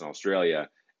clients in Australia,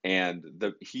 and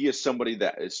he is somebody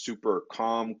that is super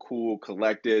calm, cool,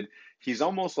 collected. He's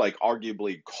almost like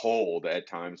arguably cold at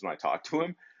times when I talk to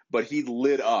him, but he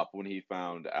lit up when he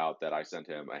found out that I sent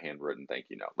him a handwritten thank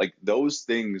you note. Like those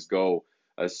things go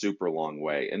a super long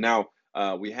way. And now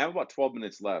we have about 12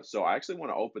 minutes left, so I actually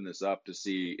want to open this up to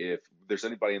see if there's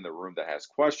anybody in the room that has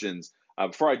questions.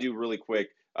 Before I do, really quick,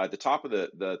 at the top of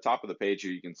the top of the page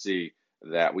here, you can see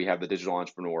that we have the digital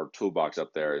entrepreneur toolbox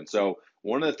up there. And so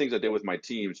one of the things I did with my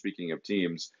team, speaking of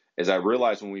teams, is I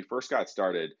realized when we first got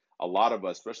started, a lot of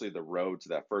us, especially the road to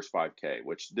that first 5K,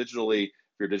 which digitally, if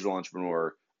you're a digital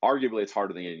entrepreneur, arguably it's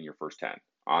harder than getting your first 10,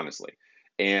 honestly,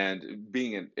 and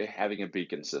having it be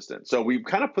consistent. So we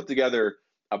kind of put together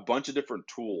a bunch of different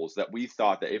tools that we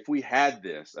thought that if we had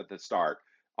this at the start,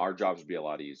 our jobs would be a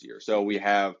lot easier. So we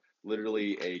have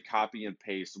literally a copy and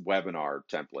paste webinar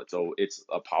template. So it's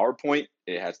a PowerPoint.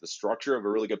 It has the structure of a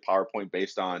really good PowerPoint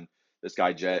based on this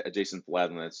guy, Jason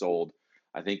Fladlin, that sold,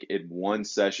 I think in one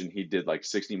session, he did like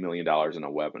 $60 million in a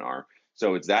webinar.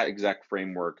 So it's that exact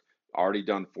framework already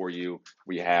done for you.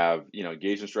 We have,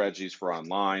 engagement strategies for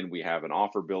online. We have an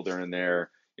offer builder in there,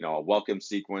 a welcome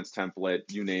sequence template,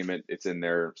 you name it, it's in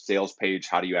there. Sales page,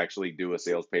 how do you actually do a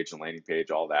sales page and landing page,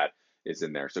 all that is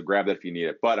in there. So grab that if you need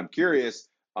it. But I'm curious,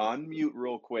 unmute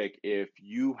real quick if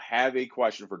you have a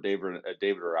question for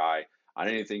David or I on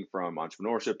anything from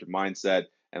entrepreneurship to mindset,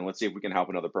 and let's see if we can help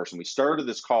another person. We started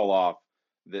this call off,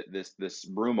 this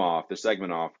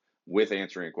segment off with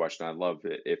answering a question. I'd love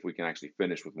it if we can actually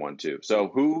finish with one too. So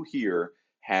who here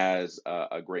has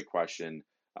a great question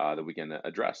that we can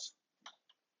address?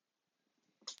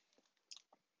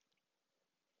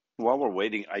 While we're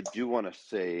waiting, I do want to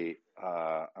say,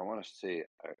 hi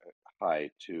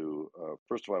to,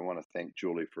 first of all, I want to thank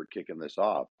Julie for kicking this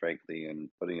off, frankly, and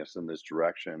putting us in this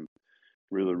direction.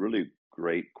 Really, really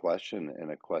great question, and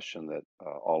a question that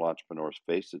all entrepreneurs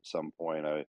face at some point.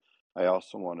 I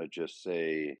also want to just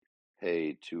say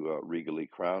hey to Regally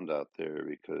Crowned out there,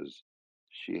 because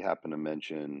she happened to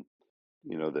mention,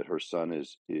 that her son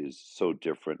is so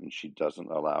different, and she doesn't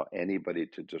allow anybody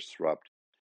to disrupt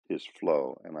his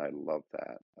flow, and I love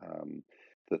that.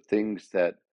 The things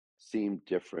that seem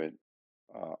different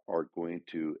are going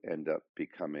to end up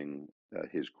becoming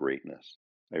his greatness.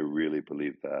 I really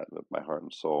believe that with my heart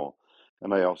and soul.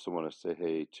 And I also want to say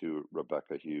hey to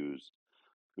Rebecca Hughes,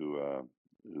 who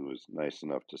was nice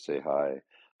enough to say hi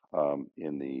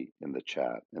in the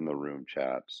chat, in the room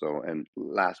chat. So, and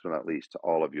last but not least, to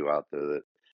all of you out there that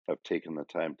have taken the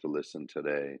time to listen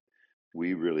today,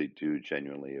 we really do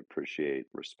genuinely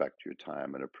respect your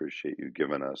time, and appreciate you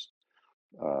giving us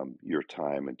your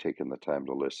time and taking the time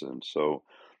to listen. So,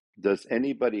 does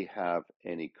anybody have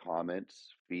any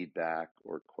comments, feedback,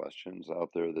 or questions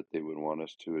out there that they would want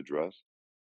us to address?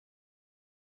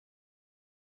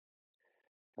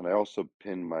 And I also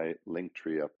pinned my link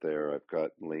tree up there. I've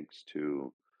got links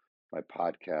to my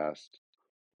podcast.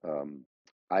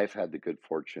 I've had the good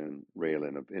fortune,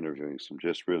 Raylan, of interviewing some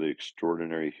just really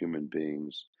extraordinary human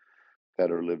beings that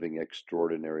are living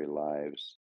extraordinary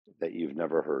lives that you've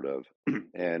never heard of.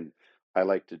 And I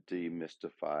like to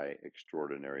demystify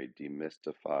extraordinary,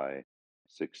 demystify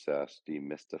success,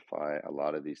 demystify a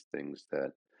lot of these things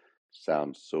that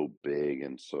sound so big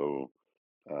and so,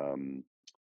 um,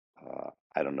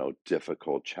 I don't know,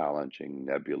 difficult, challenging,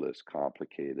 nebulous,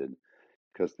 complicated,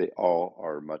 because they all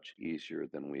are much easier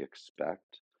than we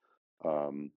expect,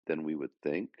 than we would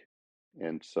think.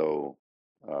 And so,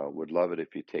 would love it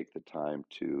if you take the time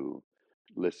to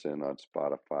listen on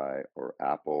Spotify or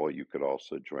Apple. You could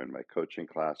also join my coaching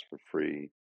class for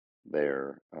free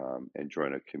there, and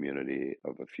join a community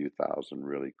of a few thousand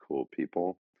really cool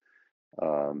people.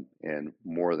 And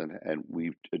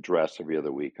we address every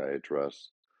other week, I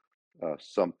address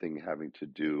something having to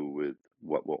do with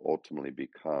what will ultimately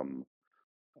become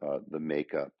the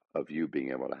makeup of you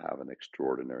being able to have an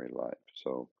extraordinary life.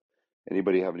 So,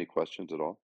 anybody have any questions at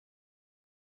all?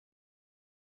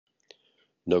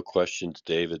 No questions,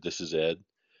 David. This is Ed.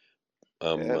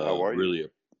 I'm Ed, how are you?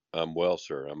 I'm well,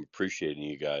 sir. I'm appreciating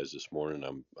you guys this morning.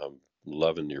 I'm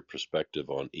loving your perspective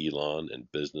on Elon and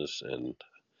business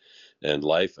and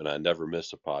life, and I never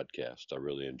miss a podcast. I'm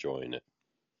really enjoying it.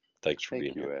 Thanks for Thank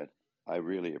being you, here. Ed. I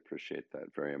really appreciate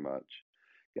that very much.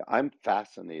 Yeah, I'm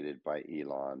fascinated by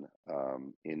Elon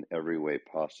in every way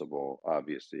possible.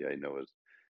 Obviously, I know his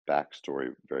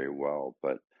backstory very well,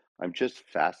 but I'm just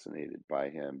fascinated by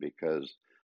him because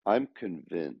I'm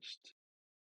convinced,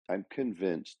 I'm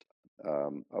convinced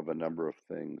of a number of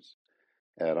things.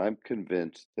 And I'm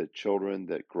convinced that children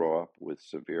that grow up with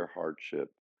severe hardship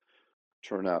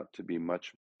turn out to be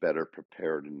much better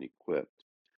prepared and equipped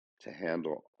to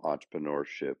handle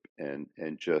entrepreneurship and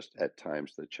just at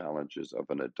times the challenges of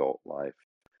an adult life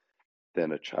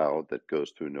than a child that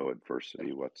goes through no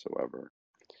adversity whatsoever.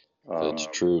 That's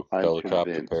true. I'm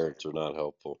Helicopter convinced, parents are not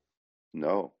helpful.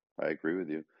 no, I agree with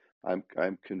you.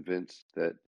 I'm convinced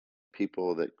that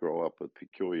people that grow up with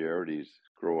peculiarities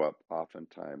grow up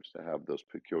oftentimes to have those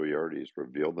peculiarities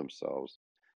reveal themselves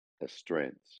as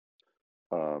strengths.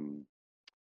 Um,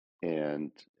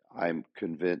 and I'm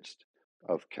convinced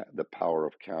of the power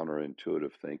of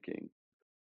counterintuitive thinking.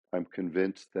 I'm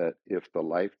convinced that if the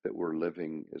life that we're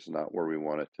living is not where we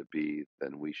want it to be,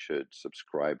 then we should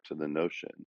subscribe to the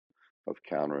notion of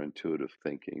counterintuitive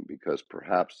thinking because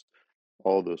perhaps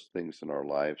all those things in our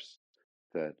lives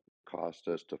that caused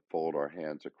us to fold our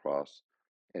hands across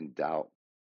and doubt,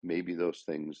 maybe those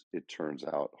things, it turns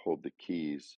out, hold the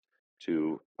keys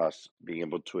to us being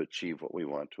able to achieve what we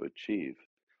want to achieve.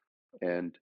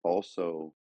 And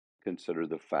also consider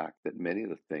the fact that many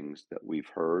of the things that we've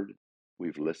heard,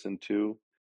 we've listened to,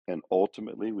 and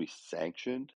ultimately we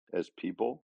sanctioned as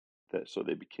people, that so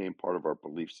they became part of our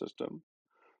belief system,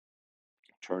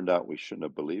 turned out we shouldn't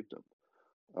have believed them.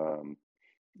 Um,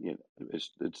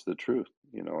 it's the truth.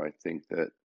 I think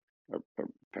that our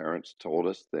parents told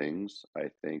us things, I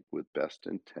think, with best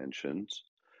intentions,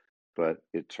 but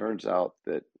it turns out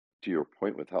that, to your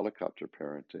point with helicopter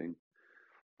parenting,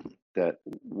 that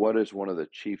what is one of the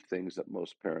chief things that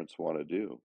most parents want to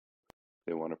do?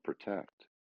 They want to protect.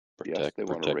 Yes, Protect, they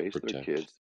want to protect, raise their protect.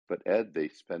 kids, but Ed, they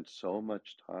spend so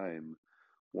much time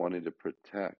wanting to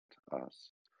protect us.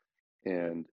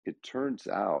 And it turns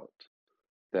out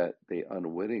that they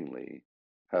unwittingly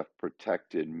have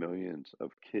protected millions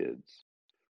of kids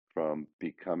from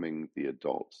becoming the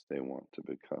adults they want to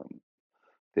become.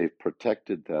 They've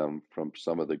protected them from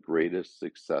some of the greatest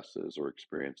successes or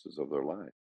experiences of their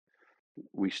life.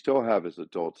 We still have, as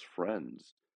adults,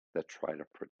 friends that try to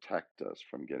protect us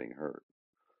from getting hurt.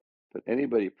 But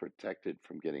anybody protected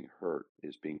from getting hurt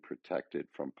is being protected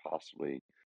from possibly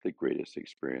the greatest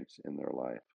experience in their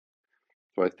life.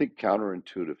 So I think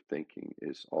counterintuitive thinking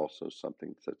is also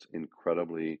something that's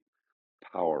incredibly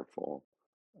powerful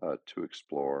to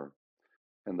explore.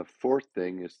 And the fourth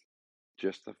thing is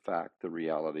just the fact, the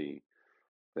reality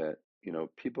that,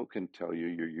 people can tell you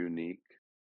you're unique.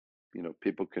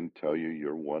 People can tell you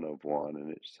you're one of one,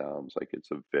 and it sounds like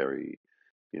it's a very,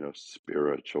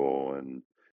 spiritual and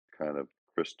kind of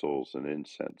crystals and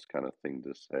incense kind of thing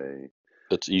to say.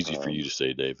 That's easy for you Um, to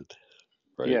say, David,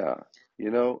 right? yeah,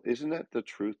 isn't that the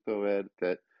truth though, Ed?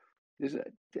 That is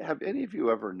it, have any of you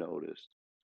ever noticed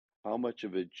how much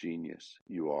of a genius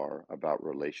you are about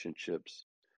relationships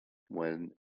when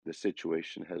the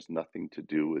situation has nothing to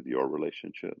do with your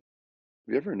relationship? Have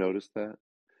you ever noticed that?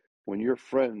 When your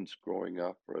friends growing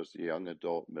up or as a young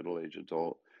adult, middle-aged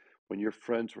adult, when your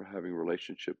friends were having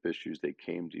relationship issues, they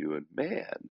came to you and,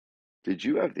 man, did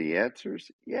you have the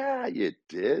answers? Yeah, you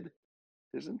did.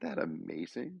 Isn't that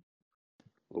amazing?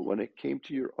 But when it came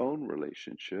to your own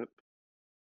relationship,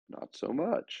 not so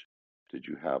much. Did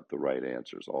you have the right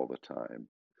answers all the time?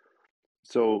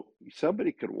 So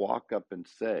somebody could walk up and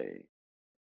say,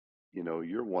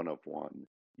 you're one of one,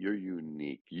 you're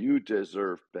unique, you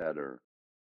deserve better.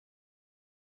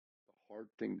 A hard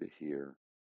thing to hear,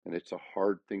 and it's a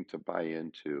hard thing to buy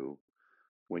into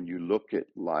when you look at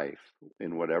life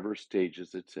in whatever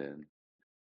stages it's in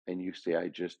and you say, I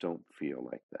just don't feel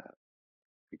like that.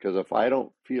 Because if I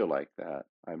don't feel like that,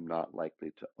 I'm not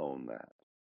likely to own that.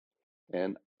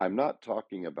 And I'm not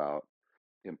talking about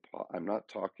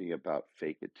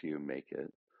fake it till you make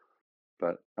it,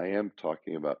 but I am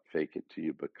talking about fake it till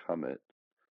you become it.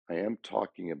 I am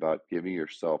talking about giving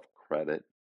yourself credit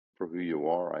for who you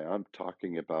are. I am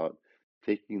talking about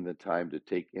taking the time to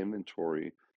take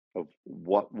inventory of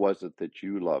what was it that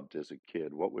you loved as a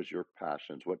kid? What was your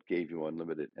passions? What gave you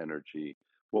unlimited energy?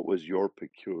 What was your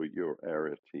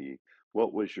peculiarity?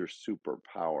 What was your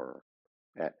superpower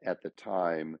at the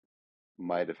time?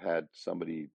 Might have had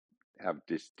somebody have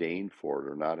disdain for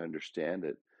it or not understand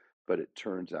it, but it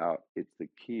turns out it's the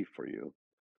key for you.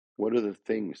 What are the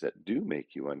things that do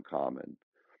make you uncommon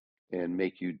and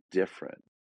make you different?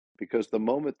 Because the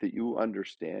moment that you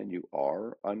understand you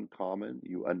are uncommon,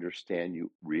 you understand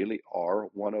you really are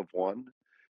one of one,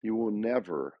 you will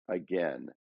never again,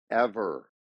 ever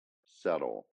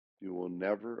settle. You will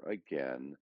never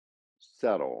again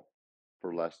settle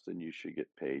for less than you should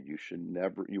get paid.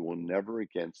 You will never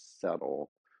again settle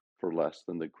for less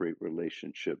than the great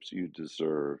relationships you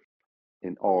deserve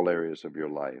in all areas of your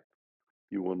life.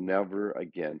 You will never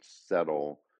again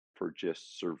settle for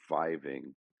just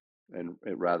surviving and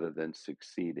rather than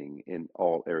succeeding in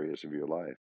all areas of your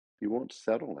life. You won't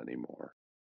settle anymore.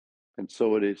 And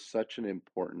so it is such an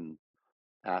important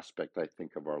aspect, I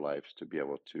think, of our lives to be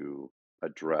able to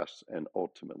address and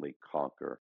ultimately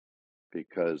conquer,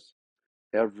 because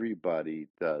everybody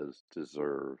does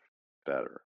deserve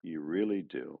better. You really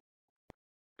do.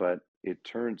 But it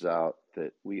turns out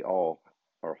that we all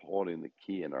are holding the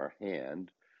key in our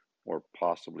hand or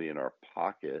possibly in our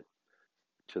pocket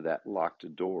to that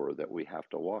locked door that we have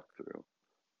to walk through.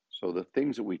 So the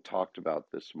things that we talked about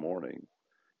this morning,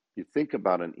 you think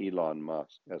about an Elon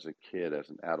Musk as a kid, as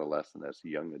an adolescent, as a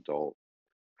young adult.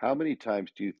 How many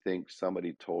times do you think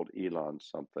somebody told Elon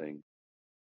something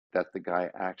that the guy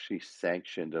actually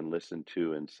sanctioned and listened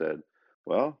to and said,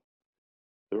 well,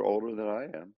 they're older than I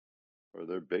am, or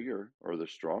they're bigger, or they're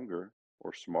stronger,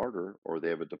 or smarter, or they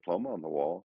have a diploma on the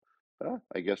wall.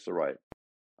 I guess they're right.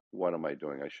 What am I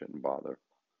doing? I shouldn't bother.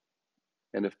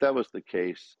 And if that was the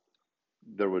case,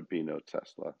 there would be no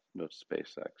Tesla, no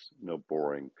SpaceX, no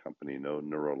Boring Company, no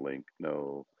Neuralink,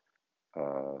 no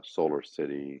Solar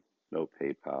City, no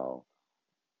PayPal.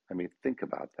 I mean, think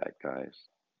about that, guys.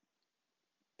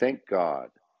 Thank God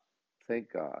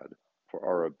for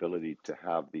our ability to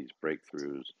have these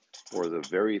breakthroughs, or the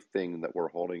very thing that we're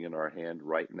holding in our hand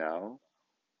right now.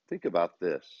 Think about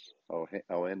this.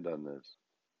 I'll end on this.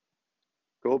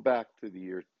 Go back to the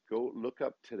year, go look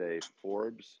up today,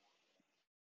 Forbes.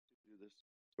 Do this.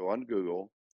 Go on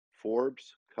Google,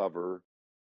 Forbes cover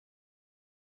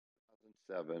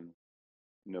 2007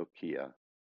 Nokia.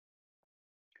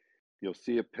 You'll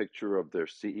see a picture of their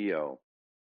CEO.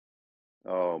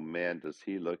 Oh man, does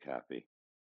he look happy.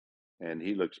 And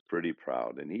he looks pretty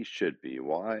proud, and he should be.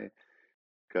 Why?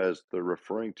 Because they're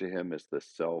referring to him as the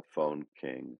cell phone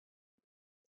king.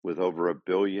 With over 1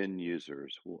 billion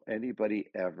users, will anybody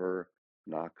ever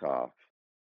knock off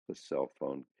the cell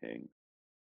phone king?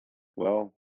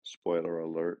 Well, spoiler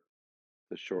alert,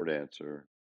 the short answer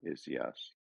is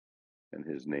yes. And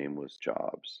his name was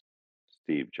Jobs,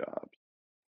 Steve Jobs.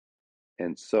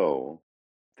 And so,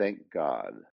 thank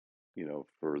God,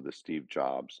 for the Steve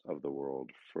Jobs of the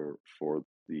world, for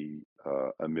the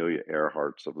Amelia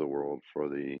Earharts of the world, for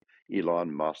the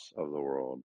Elon Musks of the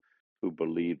world, who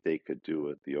believed they could do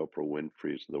it, the Oprah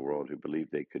Winfreys of the world, who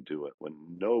believed they could do it when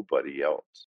nobody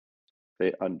else.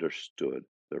 They understood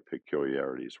their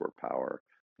peculiarities were power.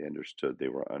 They understood they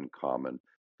were uncommon.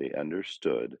 They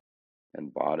understood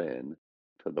and bought in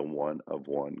to the one of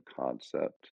one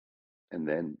concept, and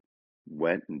then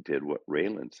went and did what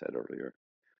Raylan said earlier.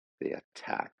 They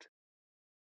attacked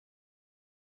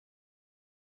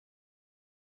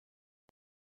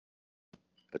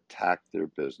their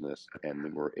business,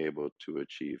 and were able to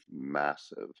achieve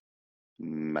massive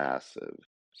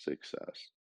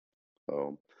success.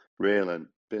 So, Raylan,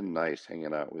 been nice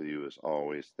hanging out with you as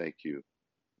always. Thank you.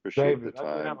 Appreciate David, the I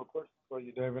did time. have a question for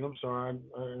you, David. I'm sorry, I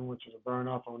didn't want you to burn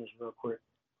off on this real quick.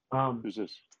 Who's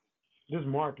this? This is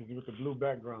Marcus with the blue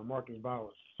background, Marcus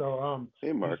Bowers. So,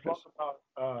 Hey, Marcus. You spoke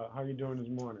about how you doing this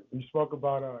morning. You spoke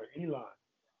about Elon,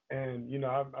 and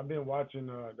I've been watching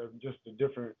just the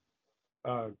different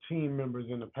team members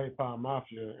in the PayPal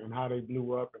mafia and how they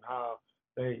blew up and how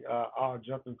they all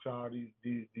jumped into all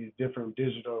these different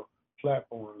digital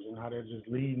platforms and how they're just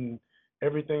leading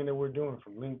everything that we're doing,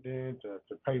 from LinkedIn to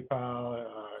PayPal,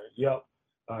 Yelp,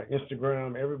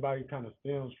 Instagram. Everybody kind of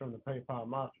stems from the PayPal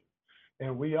mafia.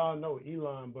 And we all know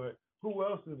Elon, but who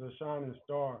else is a shining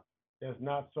star that's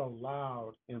not so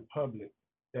loud in public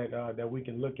that we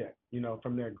can look at,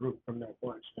 from that group, from that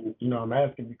bunch? And I'm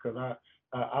asking because I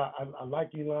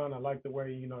like Elon. I like the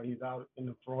way he's out in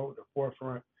the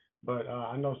forefront. But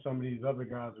I know some of these other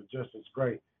guys are just as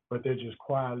great, but they're just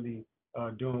quietly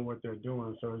doing what they're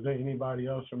doing. So is there anybody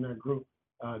else from that group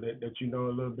that you know a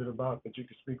little bit about that you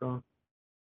can speak on?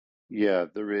 Yeah,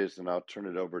 there is, and I'll turn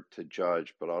it over to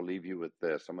Judge, but I'll leave you with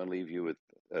this. I'm going to leave you with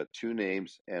two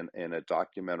names and a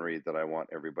documentary that I want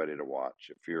everybody to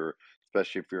watch.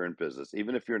 Especially if you're in business,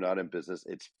 even if you're not in business,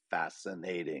 it's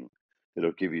fascinating.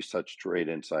 It'll give you such great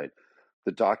insight.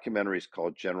 The documentary is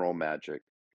called General Magic,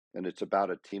 and it's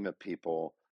about a team of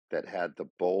people that had the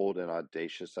bold and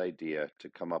audacious idea to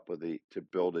come up with to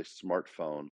build a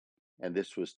smartphone. And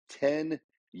this was 10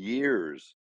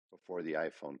 years before the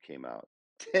iPhone came out.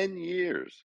 10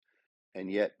 years.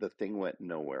 And yet the thing went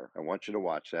nowhere. I want you to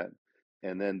watch that.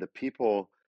 And then the people,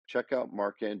 check out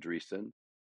Mark Andreessen.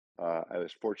 I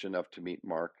was fortunate enough to meet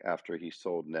Mark after he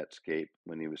sold Netscape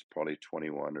when he was probably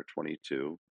 21 or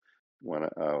 22, when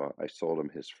I sold him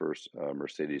his first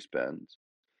Mercedes-Benz.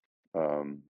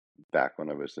 Back when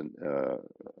I was in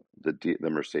the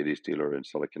Mercedes dealer in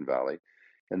Silicon Valley.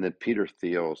 And then Peter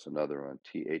Thiel's another one,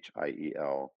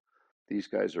 Thiel. These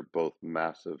guys are both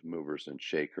massive movers and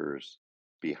shakers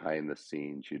behind the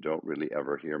scenes. You don't really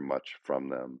ever hear much from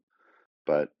them,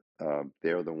 but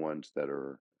they're the ones that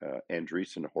are,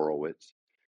 Andreessen Horowitz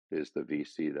is the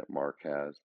VC that Mark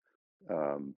has.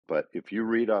 But if you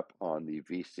read up on the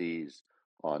VCs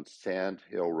on Sand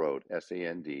Hill Road,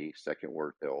 SAND, second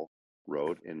word Hill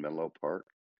Road in Menlo Park,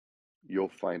 you'll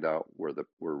find out where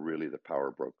we're really the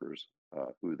power brokers,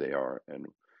 who they are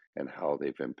and how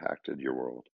they've impacted your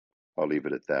world. I'll leave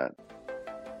it at that.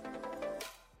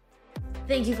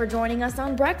 Thank you for joining us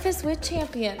on Breakfast with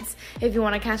Champions. If you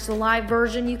want to catch the live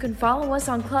version, you can follow us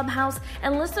on Clubhouse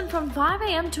and listen from 5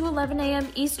 a.m. to 11 a.m.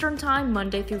 Eastern Time,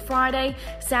 Monday through Friday,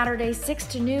 Saturdays 6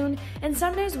 to noon, and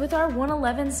Sundays with our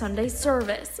 111 Sunday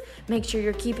service. Make sure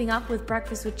you're keeping up with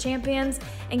Breakfast with Champions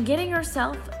and getting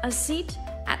yourself a seat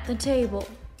at the table.